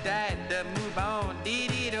 don't think that the move on.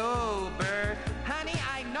 Did it over? Honey,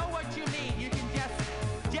 I know what you mean. You can just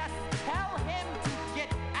tell him to get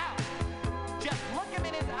out. Just look him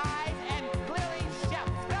in his eyes and clearly shout.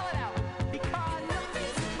 Spell it out. Because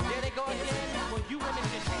there they go again. Well, you women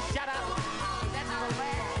just shut up. That's the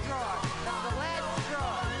last straw. That's the last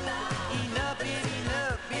straw. Enough is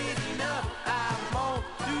enough is enough. I won't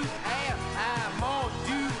do air. I won't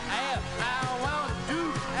do air. I won't do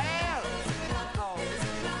air. Oh,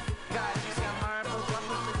 God, you see I'm horrible.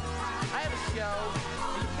 I have a show.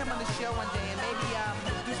 You can come on the show one day and maybe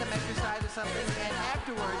do some exercise or something. And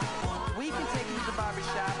afterwards, we can take you to the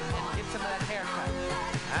barbershop and get some of that haircut.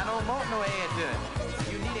 I don't want no haircut.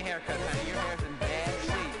 You need a haircut, honey. Your hair's in bad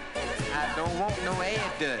shape. I don't want no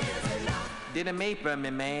haircut. Didn't make for me,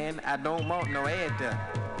 man. I don't want no haircut.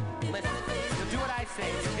 Listen, you'll do what I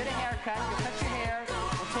say. You'll get a haircut, you'll cut your hair,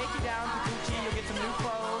 we'll take you down to Gucci, you'll get some new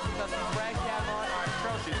clothes because these rags you have on are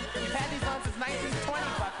atrocious. You've had these on since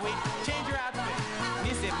 1920, Buckwheat. Change your outfit.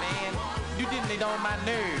 Listen, man, you didn't get on my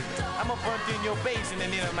nerves. I'm gonna punch you in your face in a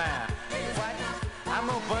little mile. What?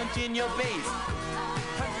 I'm gonna punch you in your face.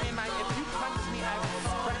 Punch me in my... If you punch me, I will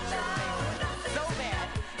scratch your face. So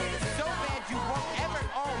bad you won't ever...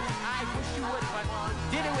 Oh, I wish you would, but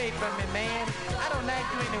get away from me, man. I don't like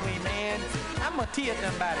you anyway, man. I'm gonna tear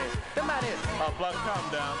somebody. Buck, calm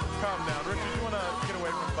down. Richard, you wanna get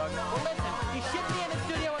away from Buck? Well, listen, you shouldn't be in the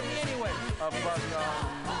studio with me anyway. Buck, you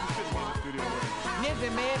shouldn't be in the studio with me.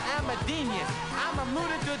 Listen, man, I'm a genius. I'm a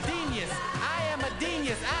musical genius. I am a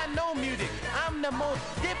genius. I know music. I'm the most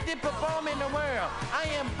gifted performer in the world. I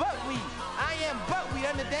am Buckwheat.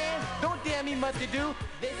 Understand? Don't tell me what to do.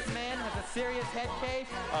 This man has a serious head case.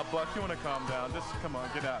 Buck, you wanna calm down? Just come on,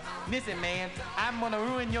 get out. Listen, man, I'm gonna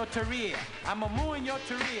ruin your career. I'm gonna ruin your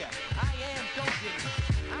career. I am, don't get me.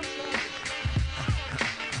 I'm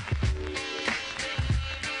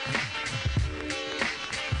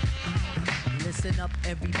Listen up,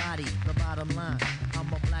 everybody. The bottom line.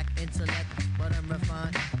 I'm a black intellect but I'm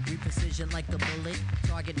refined. We precision like a bullet,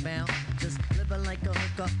 target bound. Just living like a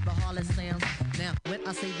hooker, the harlot sounds. Now, when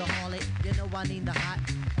I say the harlot, you know I mean the hot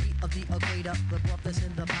heat of the equator, the broth that's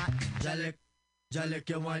in the pot. Jalik,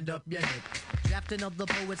 you wind up your neck. Drafting of the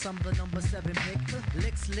poets, I'm the number 7 pick.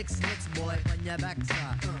 Licks, boy, on your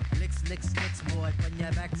backside. Licks, boy, on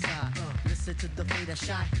your backside. Listen to the fader,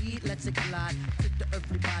 shot heat, let's it glide. Take the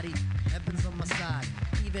earthly body, heaven's on my side.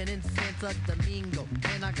 Even in Santa Domingo,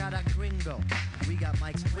 and I got a gringo. We got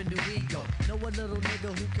mics, when do we go? Know a little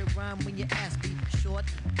nigga who can rhyme when your ass be short,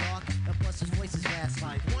 dark, and plus his voice is raspy.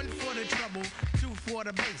 Like 1 for the trouble, 2 for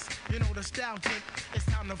the bass. You know the style tip, it's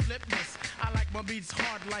time to flip this. I like my beats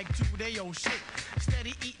hard like 2-day-old shit.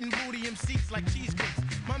 Steady eating booty MCs like cheese grits.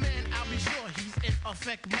 My man, I'll be sure he's in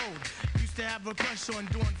effect mode. Used to have a crush on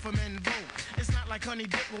doing for men vote. It's not like Honey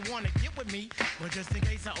Dip will wanna get with me, but just in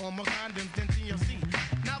case I own my condoms, then TLC.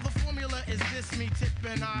 Now the formula is this, me, Tip,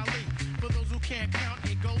 and Ali. For those who can't count,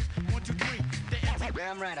 it goes 1, 2, 3.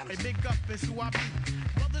 Damn right, I'm a big up is who I be.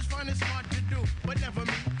 Brothers find it smart to do, but never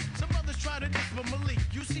me. Some brothers try to diss but Malik.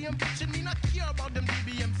 You see him bitching me, not care about them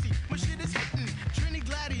DBMC. My shit is hitting. Trini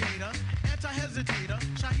Gladiator, anti-hesitator.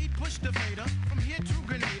 Shaheed push the fader. From here to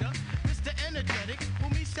Grenada. Mr. Energetic, who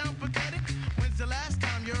me sound pathetic. When's the last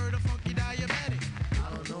time you heard a funky diabetic? I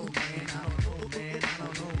don't know, man. I don't know, man. I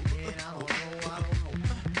don't know, man. I don't know. I don't know.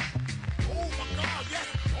 Oh my God, yes.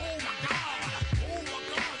 Oh my God. Oh my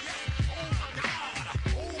God, yes. Oh my God.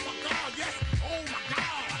 Oh my God, yes. Oh my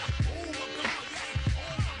God. Oh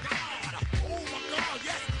my God,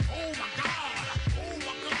 yes. Oh my God. Oh my God, yes. Oh my God. Oh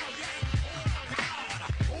my God, yes.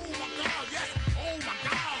 Oh my God, yes. Oh my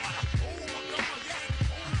God. Oh my God, yes.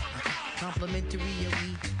 Complimentary, we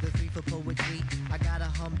the 3 for poetry. I got a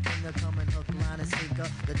humdinger coming, hook, line, and sinker.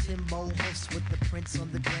 The Timbo hoofs with the prints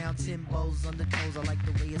on the ground. Timbos on the toes, I like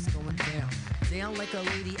the way it's going down. Down like a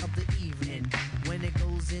lady of the evening. When it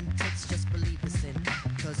goes in, tits, just believe it's in.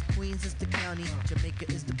 Cause Queens is the county, Jamaica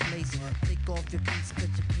is the place. Take off your cleats, cause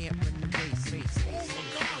you can't run the race. Oh my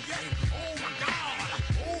God, yes. Oh my God.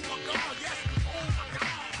 Oh my God, yes. Oh my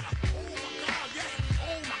God. Oh my God, yes.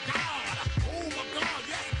 Oh my God. Oh my God, yes.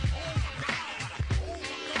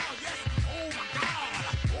 Oh my God.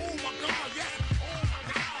 Oh my God, yes. Oh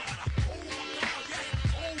my God. Oh my God, yes.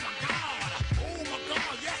 Oh my God. Oh my God,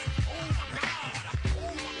 yes. Oh my God. Oh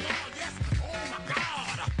my God, yes. Oh my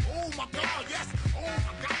God. Oh my God, yes. Oh my God. Oh my God, yes. Oh my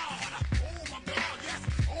God. Oh my God, yes.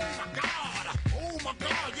 Oh my God. Oh my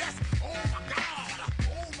God, yes. Oh my God.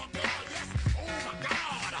 Oh my God, yes. Oh my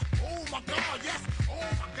God. Oh my God, yes. Oh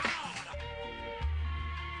my God.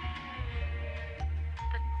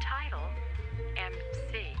 The title,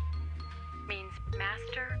 MC, means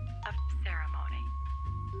Master of Ceremony.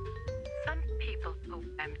 Some people who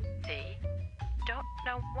MC don't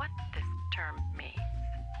know what this term means.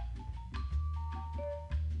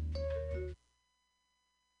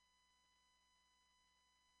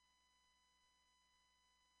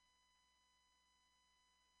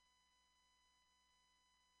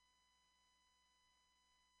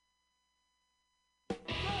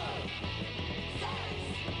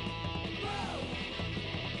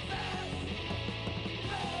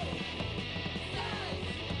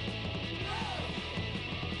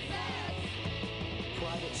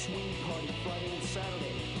 Private swing party Friday and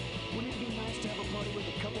Saturday. Wouldn't it be nice to have a party where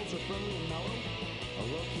the couples are friendly and mellow? A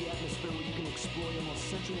low-key atmosphere where you can explore your most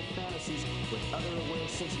sensual fantasies with other aware,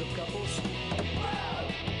 sensitive couples?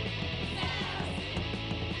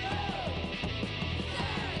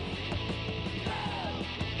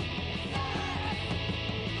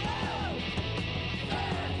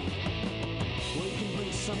 Where you can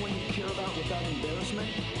bring someone you care about without embarrassment?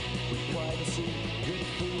 With privacy, good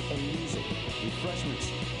food and music, refreshments,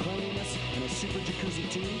 cleanliness, and a super jacuzzi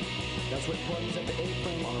too? That's what parties at the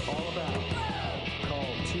A-Frame are all about.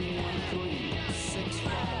 Call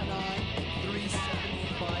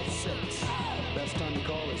 213-659-3756. Best time to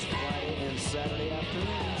call is Friday and Saturday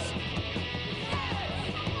afternoons.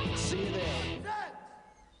 See you there.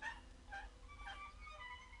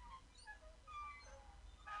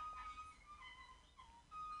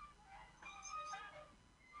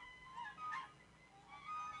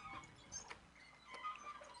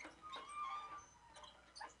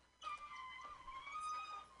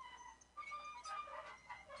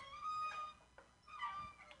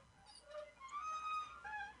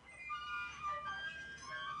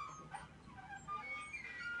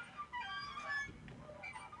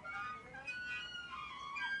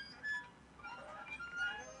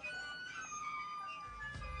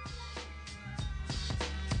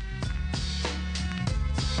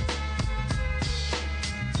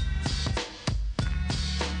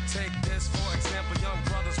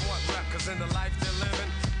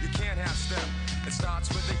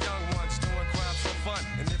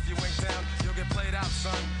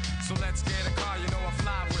 son. So let's get a car, you know a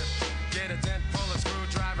fly whip. Get a dent, pull a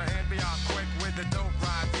screwdriver, and be all quick with the dope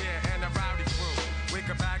ride, yeah, and a rowdy crew. We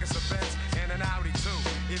could bag us a Benz and an Audi too.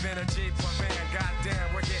 Even a Jeep or van, goddamn,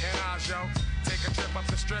 we're getting ours, yo. Take a trip up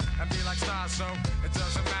the strip and be like stars, so it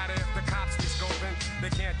doesn't matter if the cops be scoping. They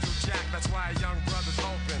can't do jack, that's why a young brother's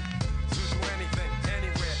open to do anything,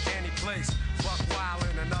 anywhere, any place. Buck wild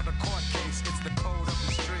in another court case, it's the code of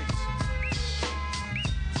the streets.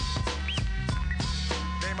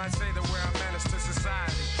 They might say that we're a menace to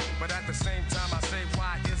society, but at the same time I say,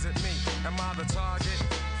 why is it me? Am I the target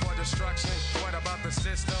for destruction? What about the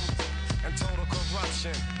system and total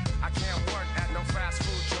corruption? I can't work at no fast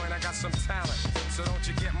food joint, I got some talent, so don't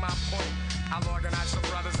you get my point? I'll organize some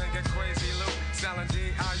brothers and get crazy loot, selling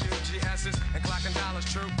D-R-U-G-S's and clocking dollars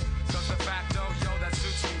true. Cause the facto, yo, that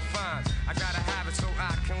suits me fine. I gotta have it so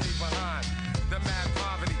I can leave behind the mad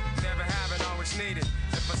poverty, never having, always needed.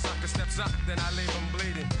 If a sucker steps up, then I leave him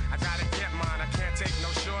bleeding. I gotta get mine, I can't take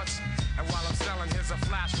no shorts. And while I'm selling, here's a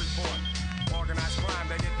flash report. Organized crime,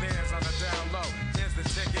 they get theirs on the down low. Here's the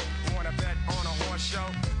ticket, wanna bet on a horse show?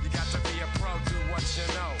 You got to be a pro, do what you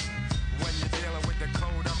know when you're dealing with the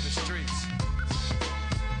code of the streets.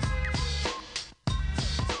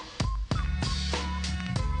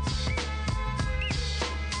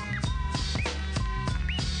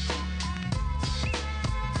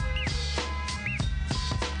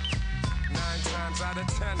 Out of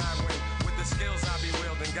 10 I win with the skills I be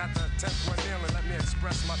wielding. Got the 10th one kneeling, let me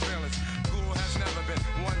express my feelings. Cool has never been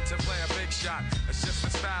one to play a big shot. It's just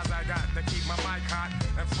the styles I got to keep my mic hot.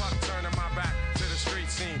 And fuck turning my back to the street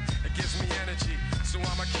scene. It gives me energy, so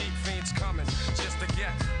I'ma keep fiends coming just to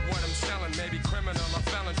get what I'm selling. Maybe criminal or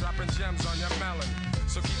felon, dropping gems on your melon.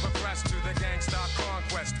 So keep abreast to the gangsta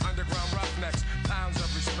conquest. Underground roughnecks, pounds of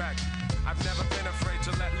respect. I've never been afraid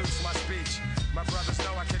to let loose my speech. My brothers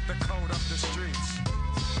know I kick the code up the streets.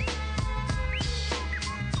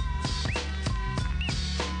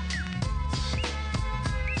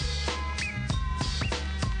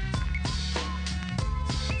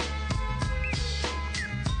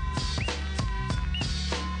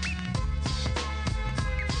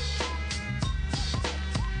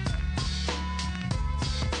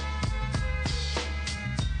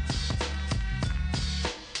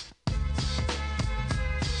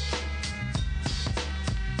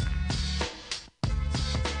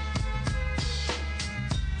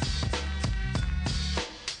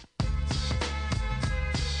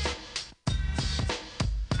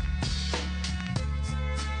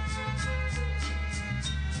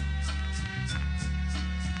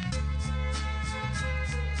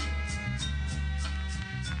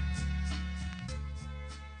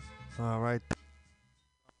 All right.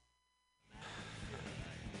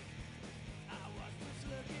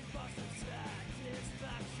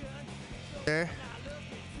 There.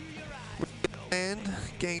 And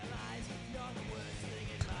gang.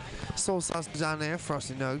 Soul Sausage on there,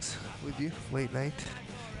 Frosty Nugs with you late night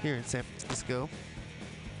here in San Francisco.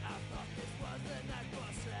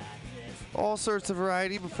 All sorts of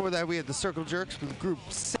variety. Before that, we had the Circle Jerks with the group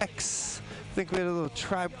Sex. I think we had a little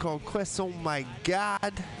Tribe Called Quest, Oh My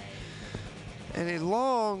God. And a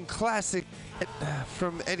long classic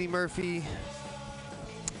from Eddie Murphy.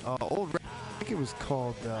 Old, I think it was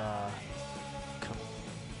called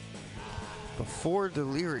Before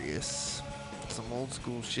Delirious. Some old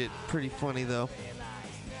school shit. Pretty funny though.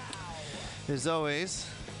 As always,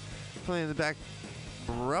 playing in the back,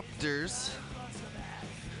 Ruptors.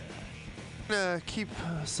 Gonna keep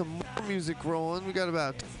some more music rolling. We got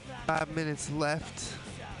about 5 minutes left.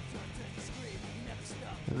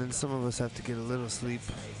 And then some of us have to get a little sleep.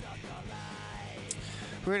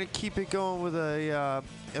 We're gonna keep it going with a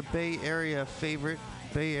Bay Area favorite,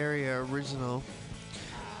 Bay Area original,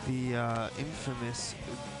 the infamous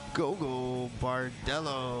Go-Go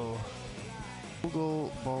Bordello.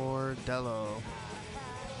 Go-Go Bordello.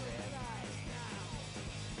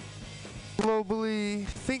 Globally,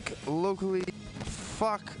 think locally,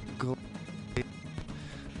 fuck globally.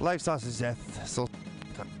 Life, sausage, death, soul.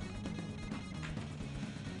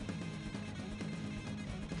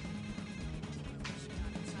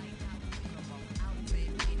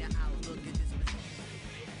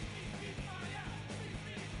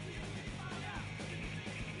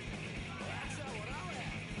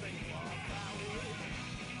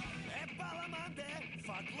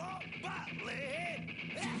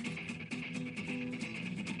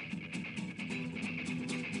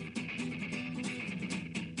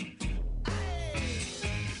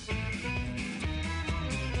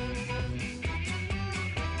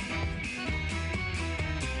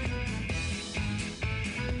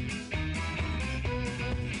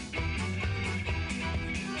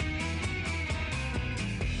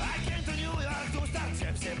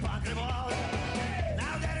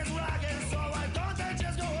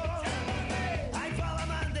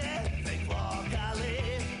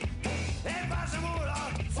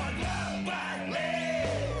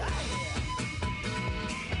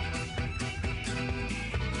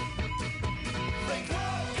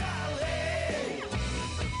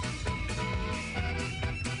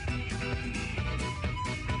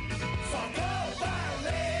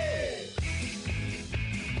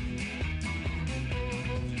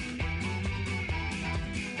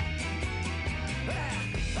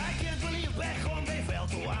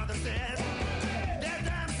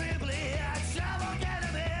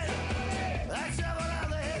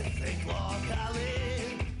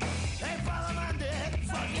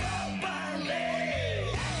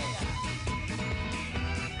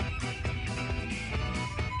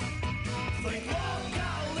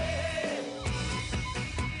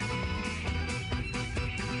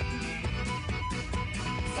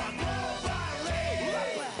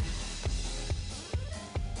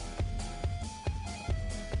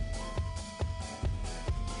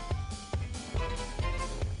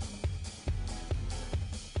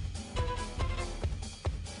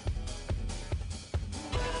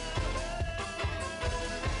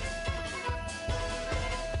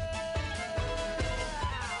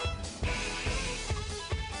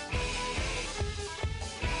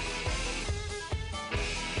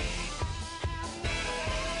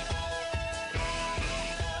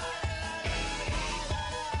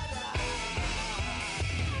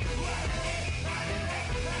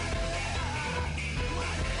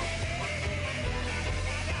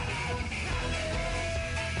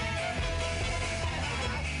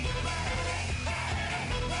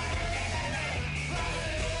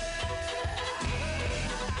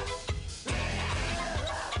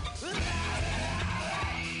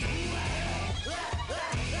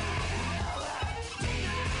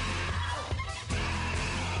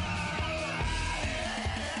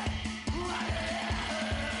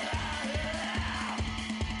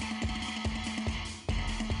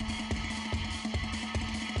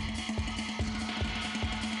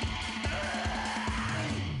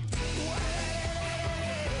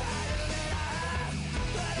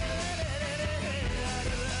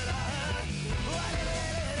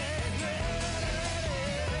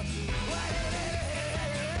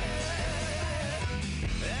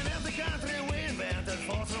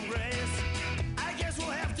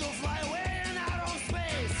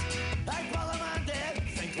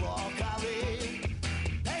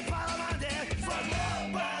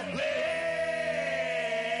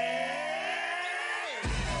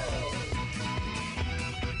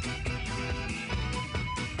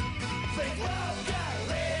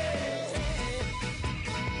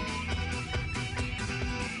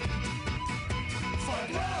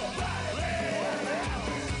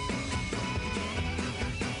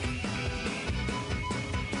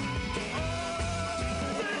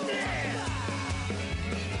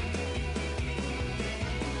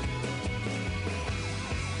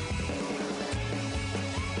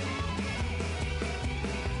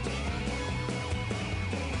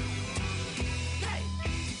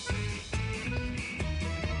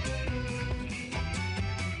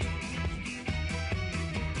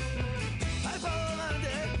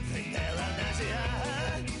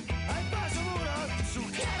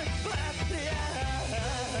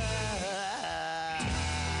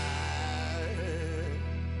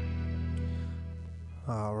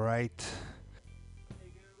 All right.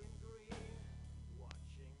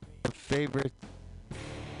 Favorite.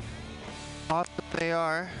 Awesome they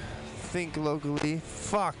are. Think locally.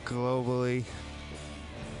 Fuck globally.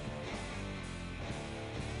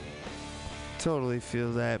 Totally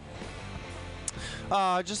feel that.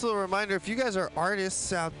 Just a little reminder, if you guys are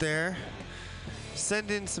artists out there,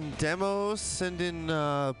 send in some demos, send in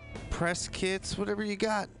press kits, whatever you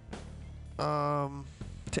got,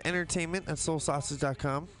 to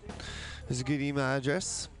entertainment@soulsausage.com. Is a good email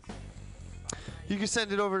address. You can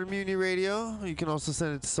send it over to Mutiny Radio. You can also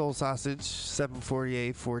send it to Soul Sausage,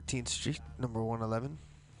 748 14th Street, number 111,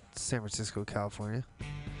 San Francisco, California,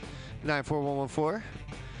 94114.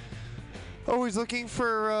 Always looking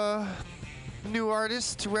for new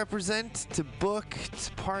artists to represent, to book,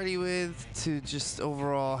 to party with, to just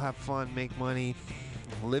overall have fun, make money,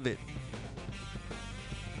 live it.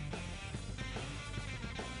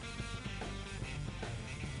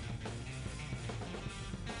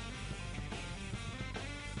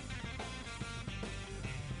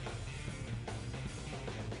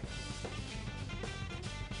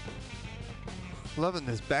 Loving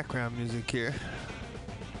this background music here.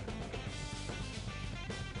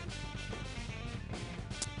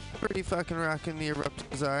 Pretty fucking rocking the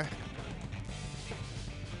Eruptors are.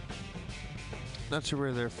 Not sure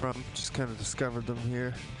where they're from, just kind of discovered them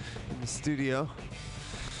here in the studio.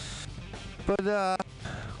 But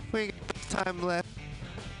we got time left.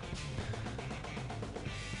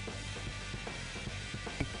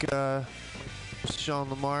 Thank Sean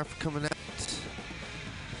Lamar for coming out.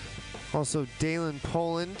 Also Dalen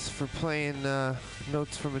Poland for playing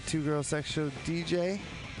notes from a two-girl sex show DJ.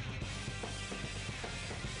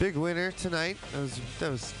 Big winner tonight. That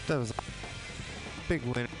was big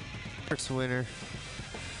winner. First winner.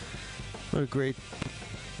 What a great.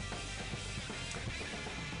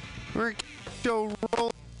 We're gonna show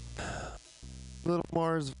roll. Little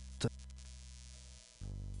Mars.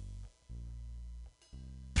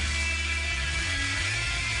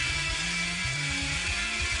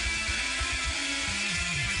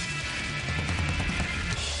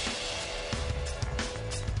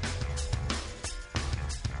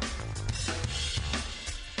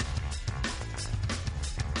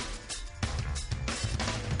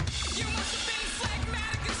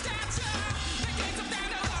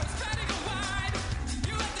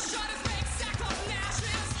 You let the shutters make sackcloth and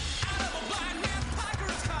ashes.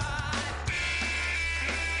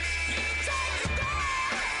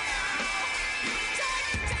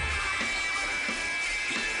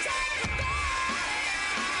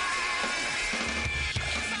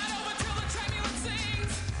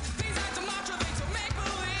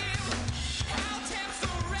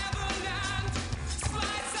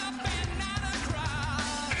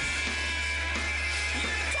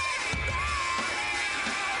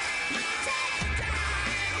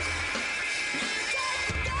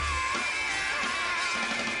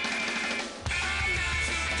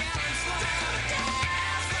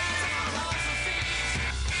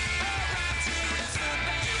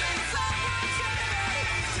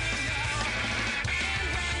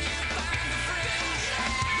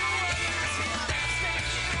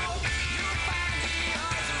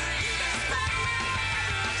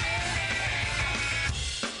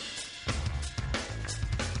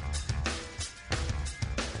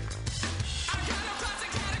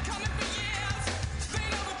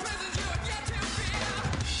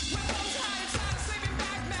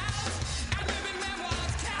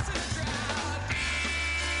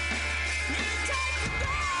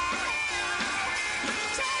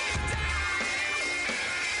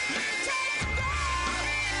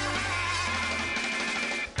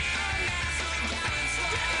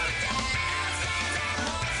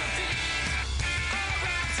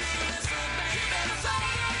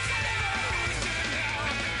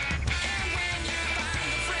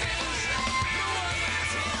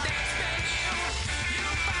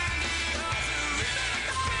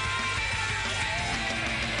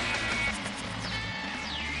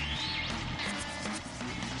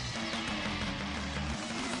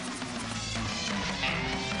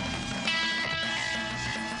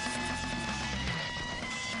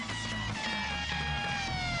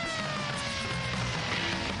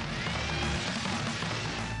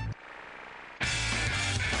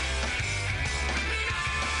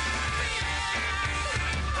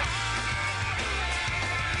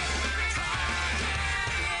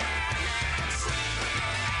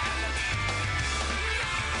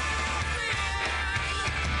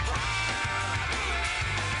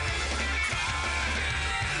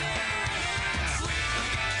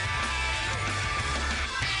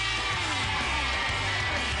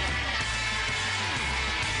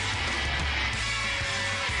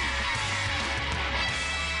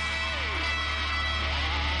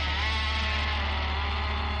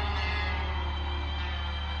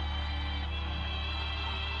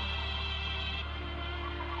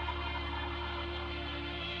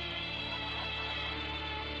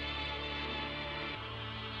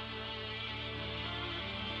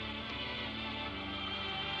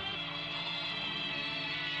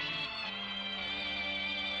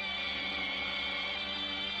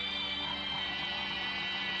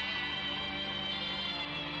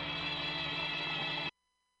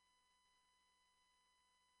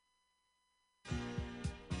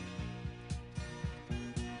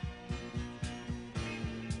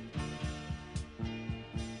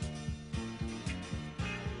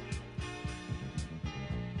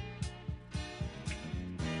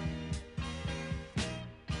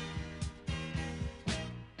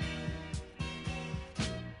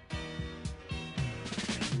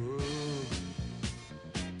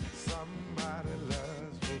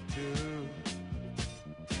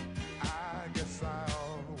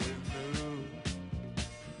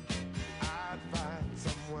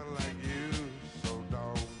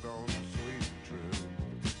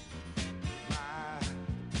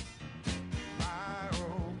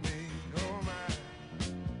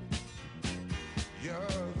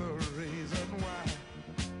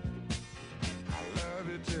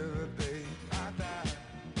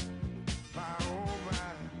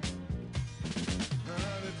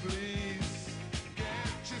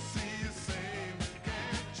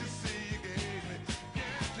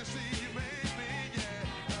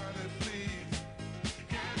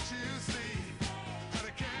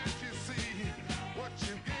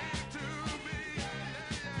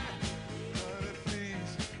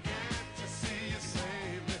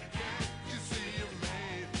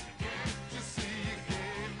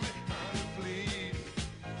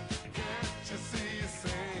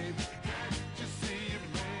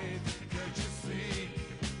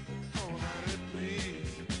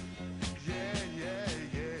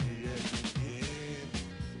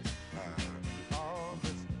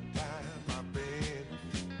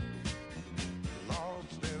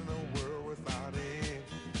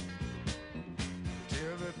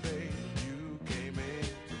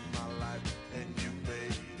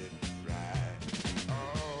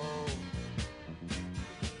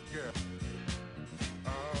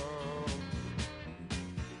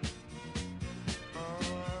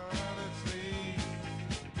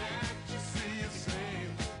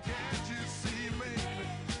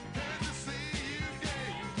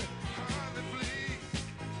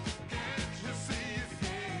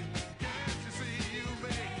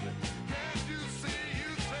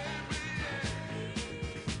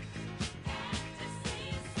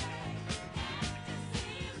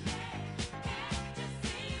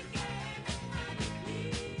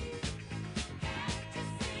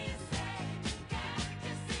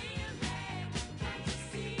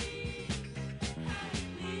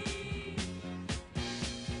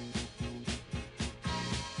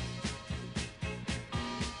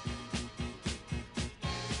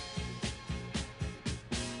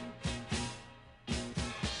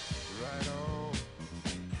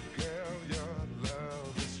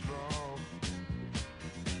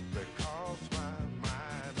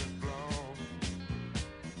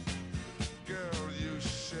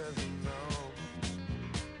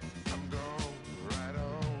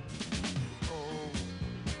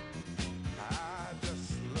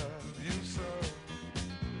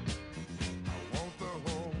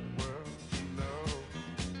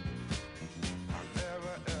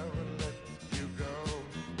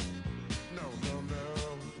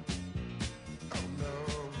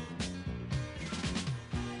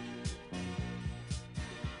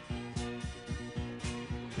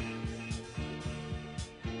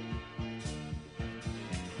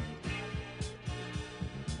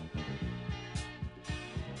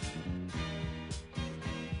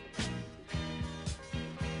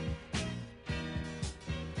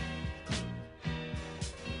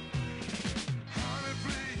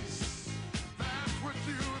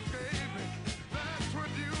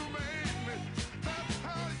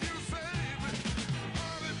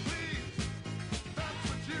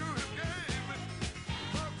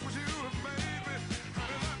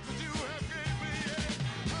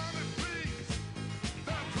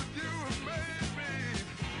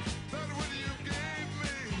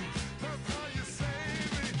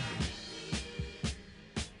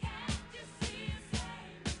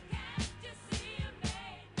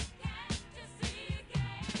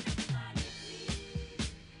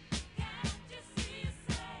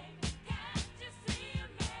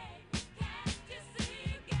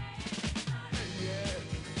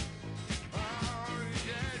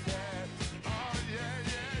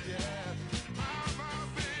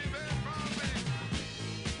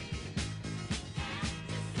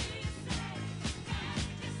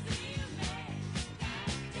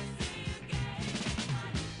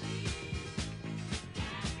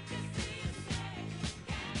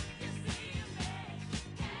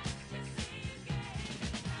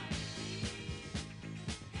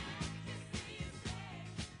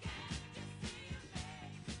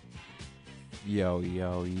 Yo,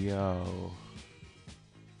 yo, yo.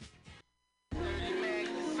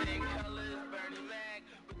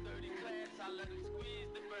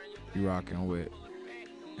 You rocking with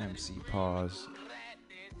MC Pause.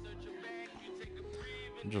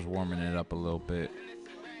 I'm just warming it up a little bit.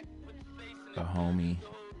 The homie,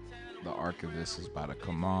 the archivist, is about to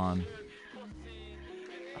come on.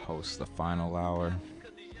 Host the final hour.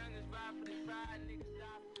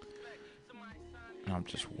 And I'm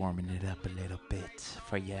just warming it up a little bit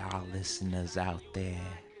for y'all listeners out there.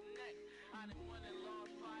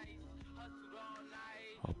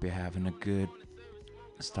 Hope you're having a good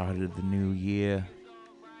start of the new year.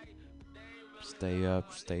 Stay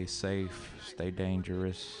up, stay safe, stay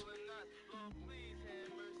dangerous.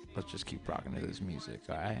 Let's just keep rocking to this music,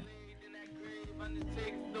 alright?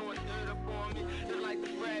 Just like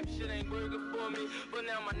the rap shit ain't working for me. But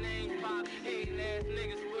now my name pop, hating ass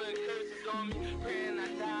niggas putting curses on me. Praying I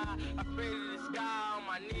die, I pray to the sky. On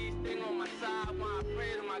my knees, thing on my side while I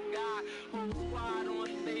pray to my God. Whole squad on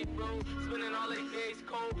state road, spinning all their days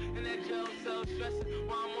cold. In that jail cell stressing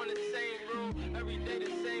while I'm on the same road. Every day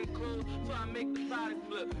the same clothes, so I make the product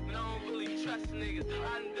flip. But I don't really trust niggas,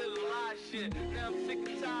 I done did a lot of shit. Now I'm sick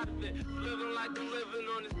and tired of it. Living like I'm living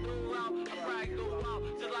on this new route. I probably go out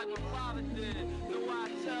just like my father did. Know why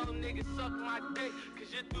I tell niggas suck my dick? Cause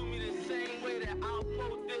you do me the same way that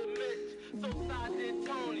Alpo did Mitch. So side did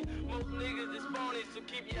Tony. Most niggas is phony, so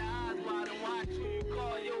keep your eyes wide and watch who you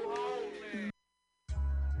call your home.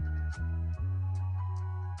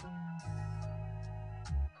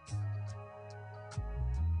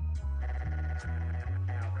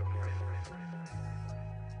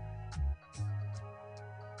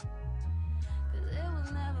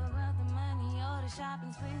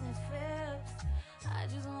 Shopping sprees and flips. I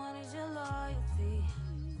just wanted your loyalty.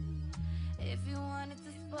 If you wanted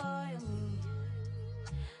to spoil me,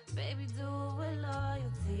 baby, do it with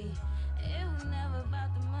loyalty. It was never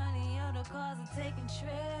about the money or the cars of taking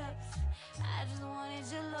trips. I just wanted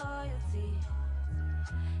your loyalty.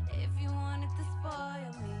 If you wanted to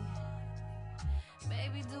spoil me,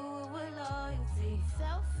 baby, do it with loyalty.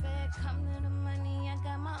 Self-fed, come to the money, I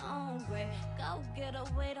got my own bread. Go get a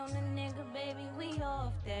weight on the nigga, baby, we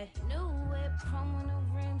off that. New whip, chrome on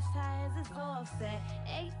the rims, tires, it's offset.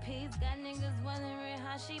 AP's got niggas wondering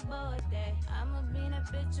how she bought that. I'ma be that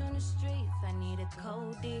bitch on the streets, I need a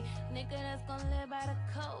cold D. Nigga that's gon' live by the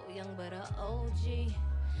code, young but a OG.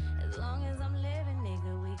 As long as I'm living,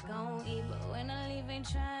 nigga, we gon' eat. But when I leave, ain't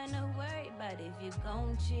trying to worry about if you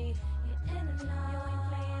gon' cheat. You in the line, you ain't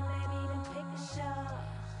playing, baby, then pick a shot.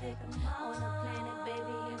 Pick 'em all. On the planet,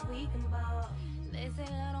 baby, if we can ball. They say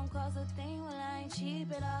love don't cost a thing, well, I ain't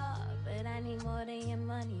cheap at all. But I need more than your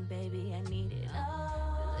money, baby, I need it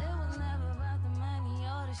all. Cause it was never about the money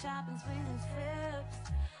or the shopping sprees and flips.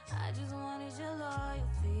 I just wanted your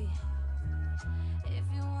loyalty. If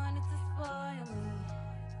you wanted to spoil me,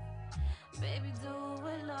 baby, do it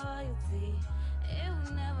with loyalty. It was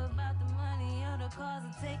never about the money or the cars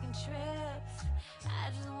of taking trips. I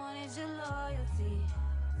just wanted your loyalty.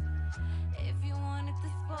 If you wanted to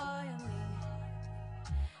spoil me,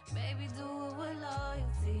 baby, do it with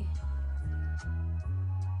loyalty.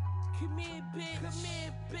 Come here, bitch. Come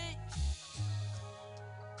here, bitch.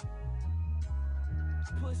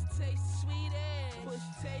 Pussy taste sweet ass.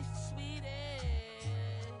 Pussy taste sweet ass.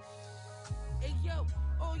 Hey, yo,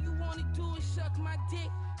 all you wanna do is suck my dick.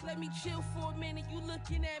 Let me chill for a minute. You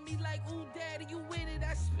looking at me like, ooh, daddy, you with it.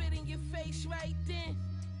 I spit in your face right then.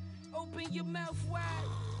 Open your mouth wide.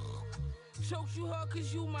 Choked you hard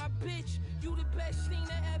cause you my bitch. You the best thing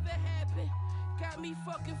that ever happened. Got me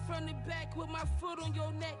fucking front and back with my foot on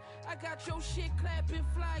your neck. I got your shit clapping,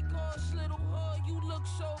 fly gauze, little hood. You look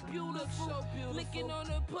so beautiful. Licking on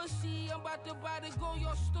the pussy, I'm about to buy to go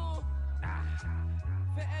your store.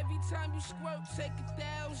 For every time you squirt, take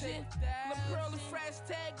 1,000. La Pearl and Fresh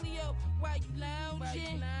Taglio, why you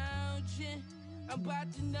lounging? I'm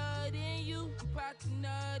about to nut in you,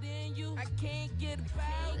 I can't get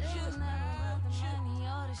about It you. was never about the money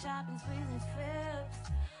or the shopping sprees and flips.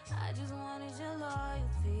 I just wanted your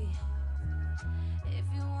loyalty. If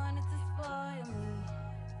you wanted to spoil me,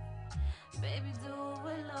 baby, do it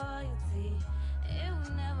with loyalty. It was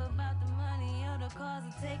never about the money or the cars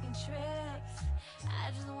of taking trips.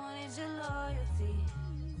 I just wanted your loyalty.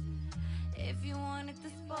 If you wanted to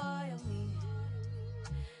spoil me,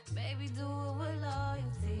 baby, do it with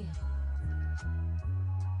loyalty.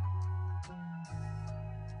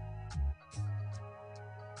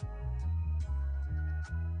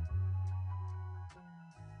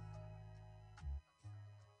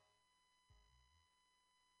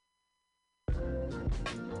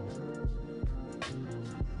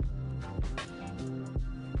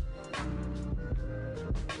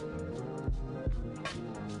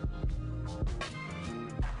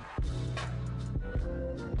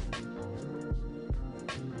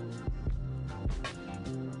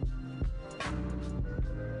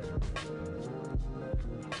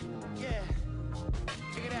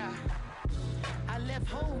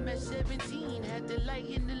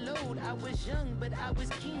 was young, but I was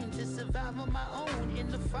keen to survive on my own. In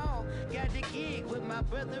the fall, got a gig with my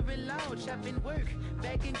brother-in-law, chopping work,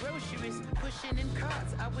 bagging groceries, pushing in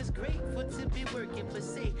carts. I was grateful to be working, but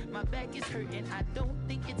say my back is hurting. I don't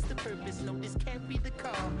think it's the purpose. No, this can't be the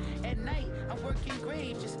call. At night, I'm working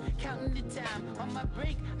grave, just counting the time. On my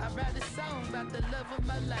break, I write a song about the love of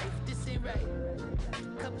my life. This ain't right.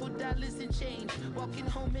 Couple dollars and change, walking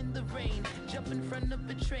home in the rain, jump in front of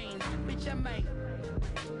a train. Bitch, I might.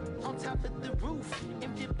 On top of the roof,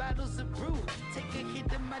 empty bottles of brew. Take a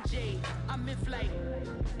hit of my J, I'm in flight.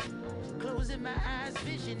 Closing my eyes,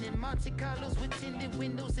 vision in Monte Carlos with tinted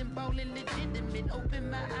windows and ballin' legitimate.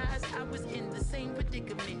 Open my eyes, I was in the same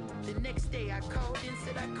predicament. The next day I called and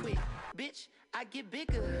said I quit. Bitch, I get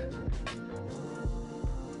bigger.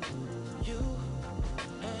 You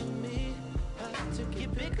and me have to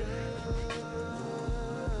get bigger.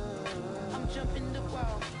 I'm jumping the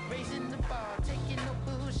wall, raising the bar, taking no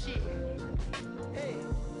bullshit. Hey,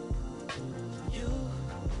 you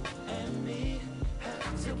and me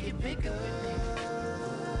have to get bigger.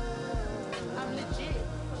 I'm legit,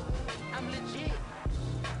 I'm legit.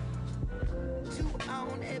 Two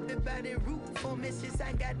on, everybody root for me since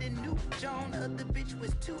I got the new John. Other bitch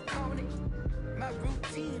was too corny. My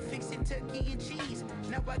routine, fixing turkey and cheese.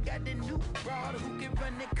 Now I got a new broad who can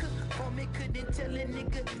run and cook for me. Couldn't tell a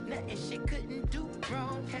nigga nothing she couldn't do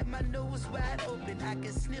wrong. Had my nose wide open, I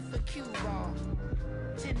could sniff a cue ball.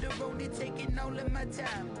 Tenderoni taking all of my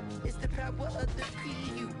time. It's the power of the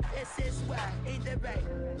P-U-S-S-Y, ain't that right?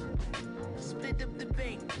 Split up the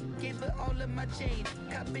bank, gave her all of my change.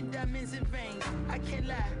 Copping diamonds and rings, I can't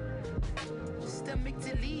lie. Stomach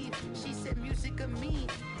to leave, she said music of me.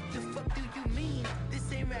 The fuck do you mean?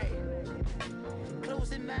 This ain't right.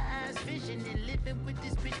 Closing my eyes, vision and living with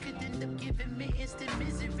this bitch could end up giving me instant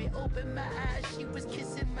misery. Open my eyes, she was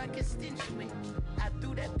kissing my constituent. I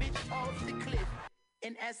threw that bitch off the cliff.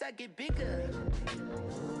 And as I get bigger,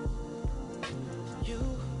 you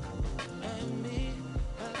and me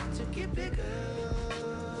have to get bigger.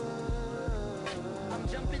 I'm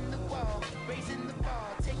jumping the wall, raising the bar,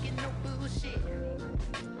 taking no bullshit.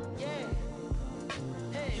 Yeah.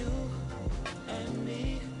 Hey, you and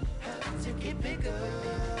me have to get bigger.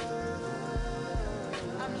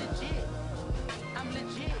 I'm legit, I'm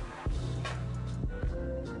legit.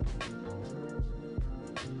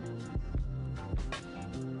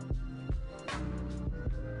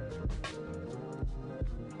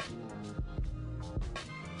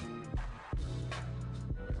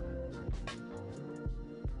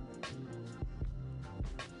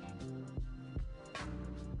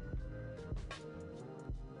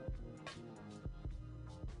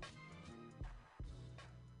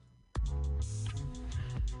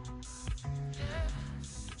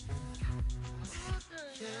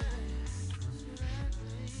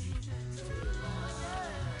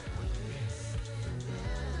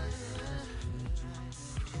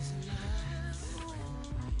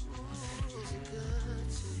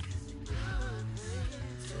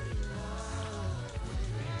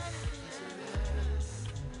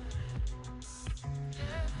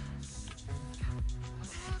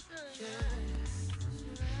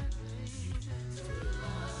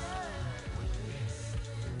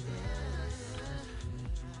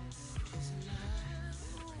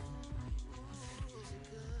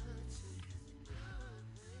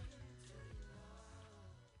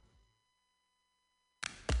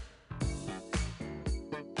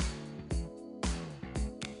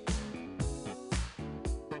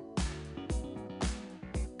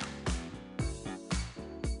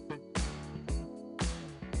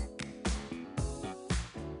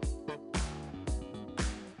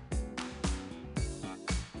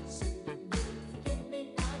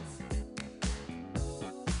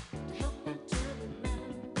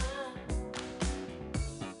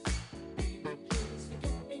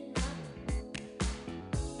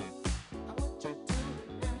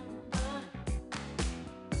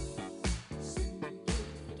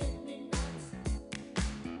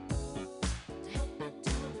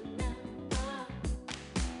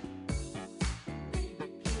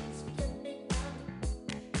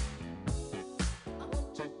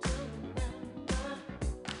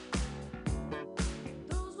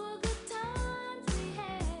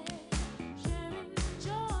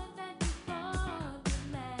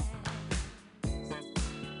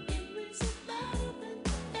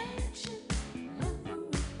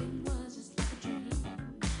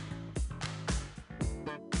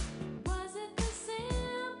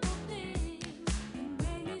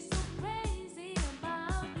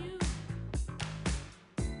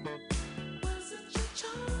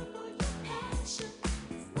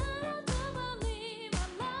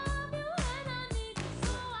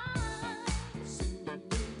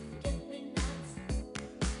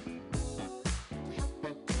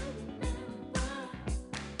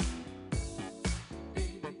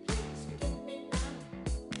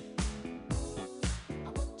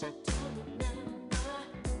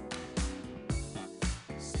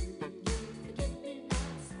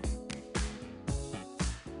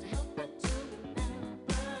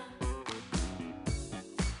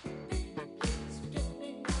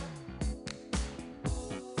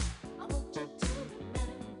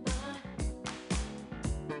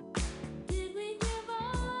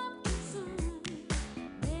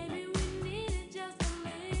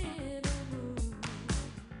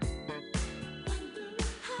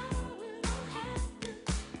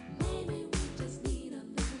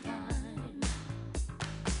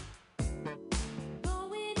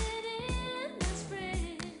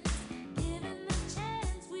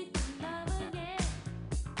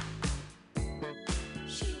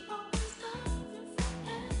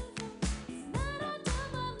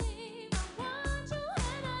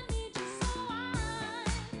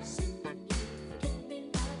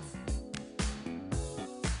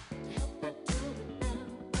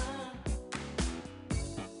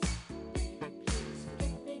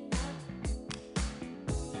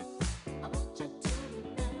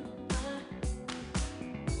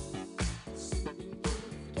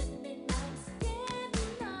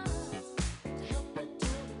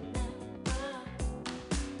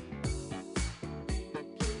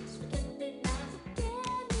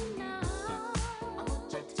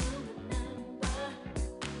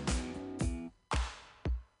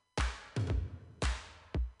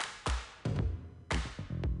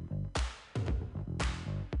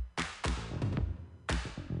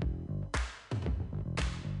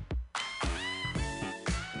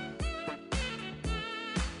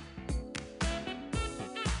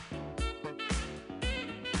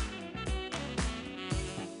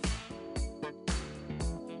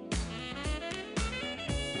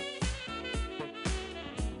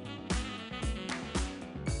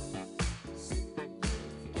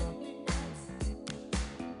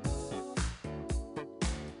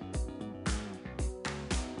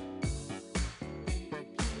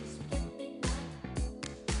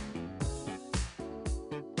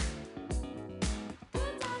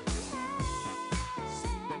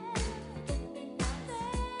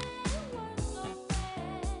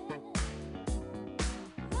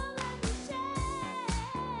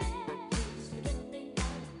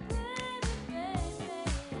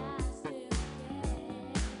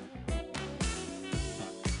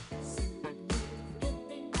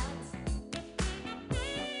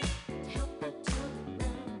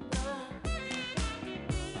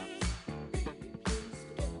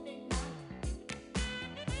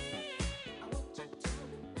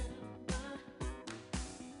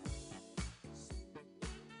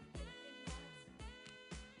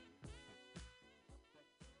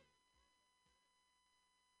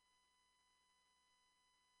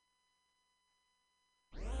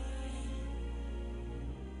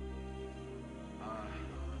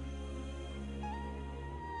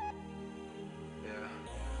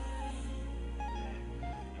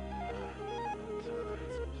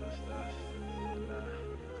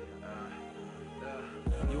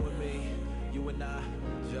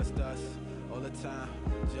 all the time.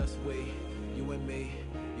 Just we, you and me,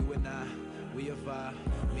 you and I, we a vibe.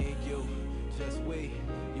 Me and you, just we,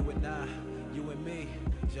 you and I, you and me,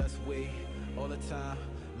 just we, all the time.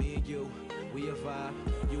 Me and you, we a vibe.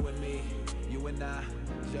 You and me, you and I,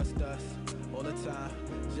 just us, all the time.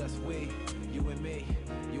 Just we, you and me,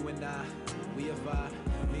 you and I, we a vibe.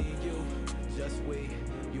 Me and you, just we,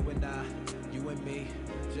 you and I, you and me,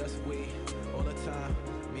 just we, all the time.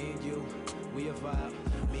 Me and you, we a vibe.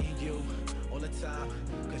 Me and you, all the time.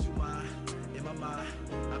 Cause you mine, in my mind,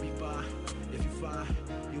 I'll be fine. If you fine,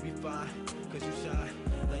 you'll be fine. Cause you shine,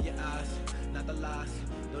 love your eyes, not the lies.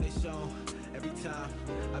 Though they shown, every time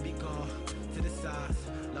I be gone to the sides.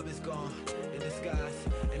 Love is gone in disguise,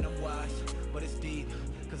 and I'm wise, but it's deep.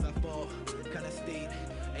 Cause I fall, kinda steep.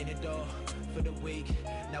 Ain't it all for the weak?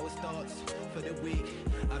 Now it's thoughts for the weak.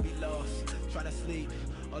 I be lost, trying to sleep.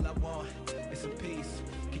 All I want is some peace.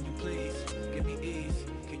 Can you please give me ease?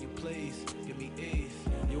 Can you please give me ease?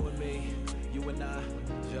 You and me, you and I,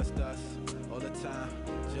 just us, all the time.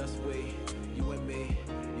 Just we, you and me,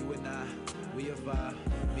 you and I, we a vibe.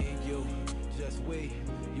 Me and you, just we,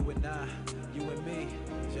 you and I, you and me,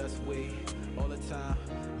 just we, all the time.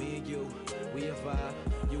 Me and you, we a vibe.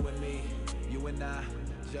 You and me, you and I,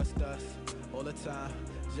 just us, all the time.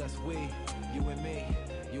 Just we, you and me,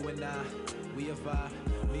 you and I, we a vibe.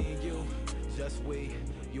 Me and you, just we,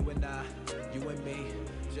 you and I, you and me,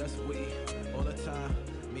 just we, all the time.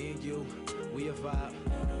 Me and you, we a vibe.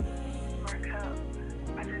 Markel,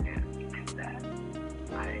 I didn't do that.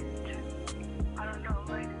 I don't know,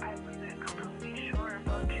 like, I wasn't completely sure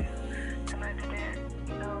about you, and I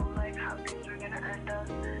didn't know, like, how things were gonna end up,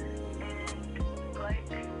 and,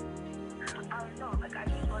 like, I don't know, like, I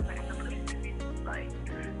just wasn't in the place to be,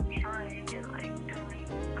 like, trying and, like, doing,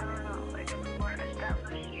 I don't know, like, if we weren't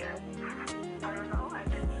established yet, I don't know, I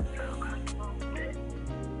didn't feel comfortable with it,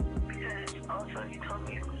 because also you told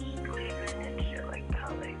me it was leaving and shit like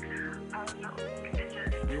that, like, I don't know, it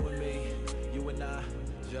just... You and me, you and I,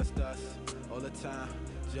 just us, all the time.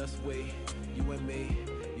 Just we, you and me,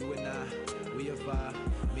 you and I, we a vibe.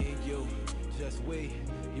 Me and you, just we,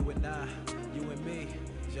 you and I, you and me,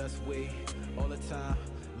 just we, all the time.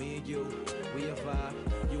 Me and you, we a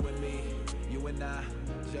vibe. You and me, you and I,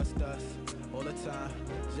 just us, all the time.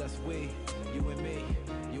 Just we, you and me,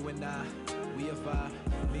 you and I, we a vibe.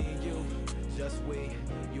 Me and you, just we,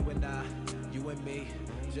 you and I, you and me,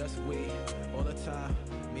 just we, all the time.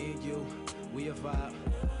 Me and you, we a vibe.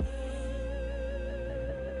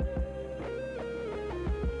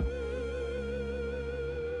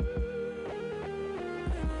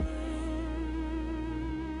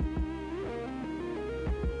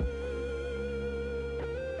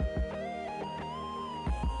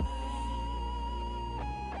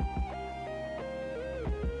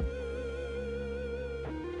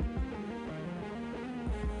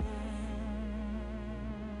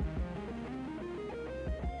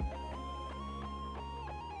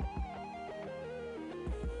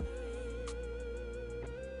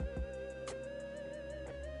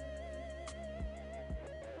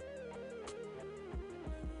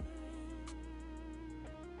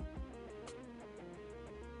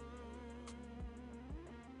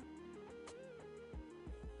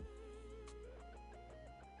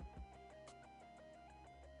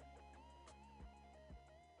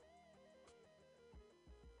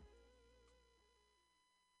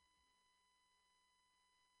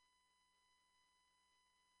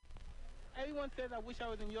 Everyone says, I wish I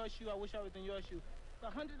was in your shoe, I wish I was in your shoe. The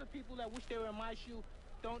hundreds of people that wish they were in my shoe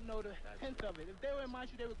don't know the hint of it. If they were in my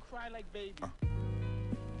shoe, they would cry like babies.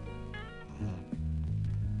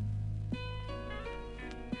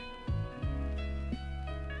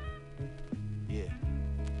 Yeah.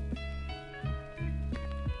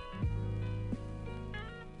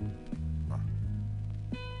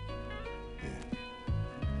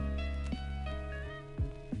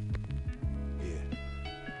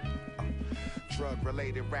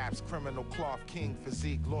 Drug-related raps, criminal cloth, king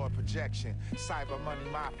physique, lord projection, cyber money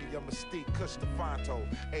mafia, mystique, Kush Defanto,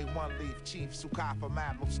 A1 Leaf Chief, Sukafa,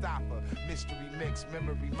 Mad Mustafa, mystery mix,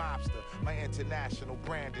 memory mobster, my international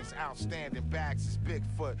branding's outstanding, bags is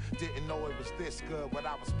Bigfoot, didn't know it was this good, what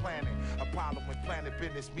I was planning, Apollo and Planet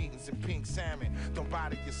business meetings and pink salmon, don't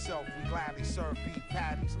bother yourself, we gladly serve beef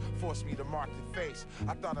patties, force me to mark your face,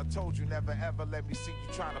 I thought I told you never ever let me see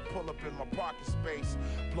you trying to pull up in my parking space,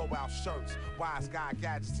 blow out shirts, why wise guy,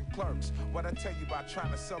 gadgets and clerks. What I tell you about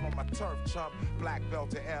trying to sell on my turf, chump. Black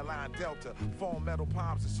belt to airline Delta. Foam metal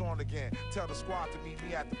palms, it's on again. Tell the squad to meet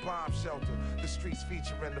me at the bomb shelter. The streets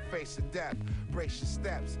featuring the face of death. Brace your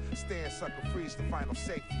steps. Stand sucker freeze the final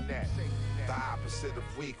safety net. The opposite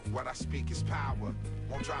of weak, what I speak is power.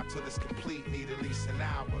 Won't drop till it's complete, need at least an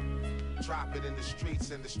hour. Drop it in the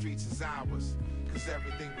streets, and the streets is ours. Cause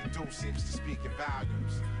everything we do seems to speak in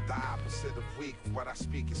volumes. The opposite of weak, what I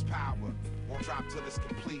speak is power. Won't drop till it's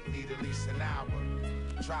complete, need at least an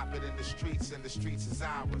hour. Drop it in the streets, and the streets is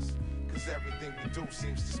ours. Cause everything we do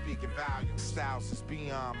seems to speak in volumes. Styles is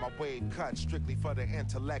beyond my wave cut, strictly for the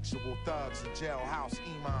intellectual thugs and jailhouse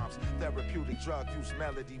imams. Therapeutic drug use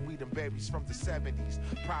melody, weed and berries from the 70s.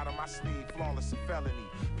 Proud of my sleeve, flawless and felony.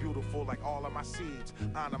 Beautiful like all of my seeds.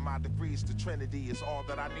 Honor my degrees, the Trinity is all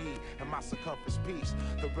that I need. And my circumference piece,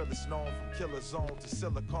 the realest known from Killer Zone to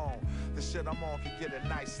Silicone. The shit I'm on can get a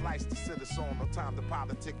nice slice to sit us on. No time to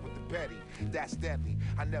politic with the Betty. That's deadly.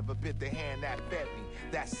 I never bit the hand that fed me.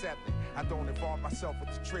 That's settling. I don't involve myself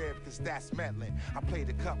with the trib, cause that's meddling. I play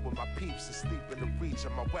the cup with my peeps asleep in the reach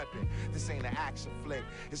of my weapon. This ain't an action flick,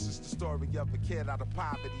 it's just the story of a kid out of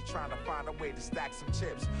poverty trying to find a way to stack some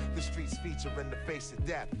chips. The streets feature in the face of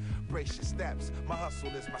death. Brace your steps, my hustle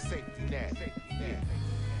is my safety net.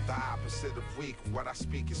 The opposite of weak, what I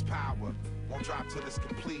speak is power. Won't drop till it's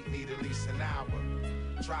complete, need at least an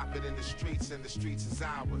hour. Drop it in the streets, and the streets is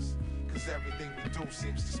ours. Cause everything we do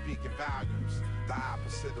seems to speak in volumes. The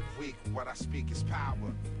opposite of weak, what I speak is power.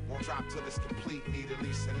 Won't drop till it's complete, need at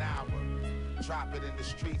least an hour. Drop it in the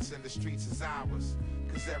streets, and the streets is ours.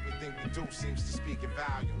 Cause everything we do seems to speak in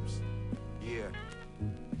volumes. Yeah.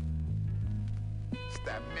 It's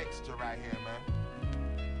that mixture right here, man.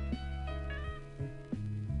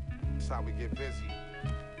 That's how we get busy.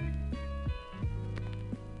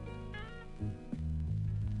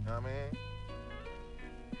 Know what I mean?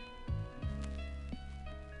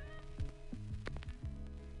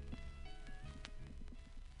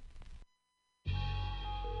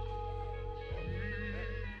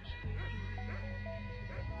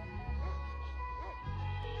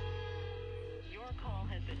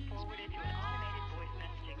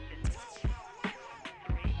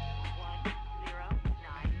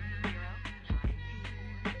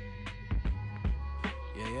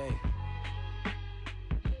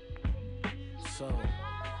 So,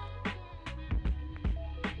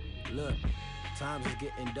 look, times is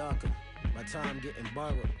getting darker. My time getting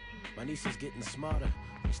borrowed. My niece is getting smarter.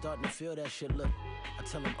 They starting to feel that shit, look. I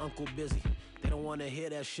tell them Uncle busy. They don't want to hear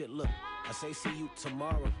that shit, look. I say see you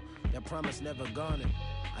tomorrow. That promise never garnered.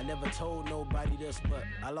 I never told nobody this, but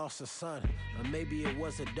I lost a son. Or maybe it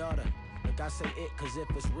was a daughter. Look, I say it, cause if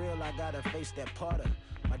it's real, I gotta face that part of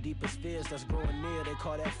my deepest fears that's growing near. They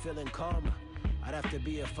call that feeling karma. I'd have to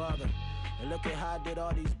be a father. And look at how I did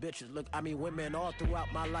all these bitches. Look, I mean women all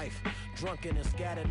throughout my life. Drunken and scattered.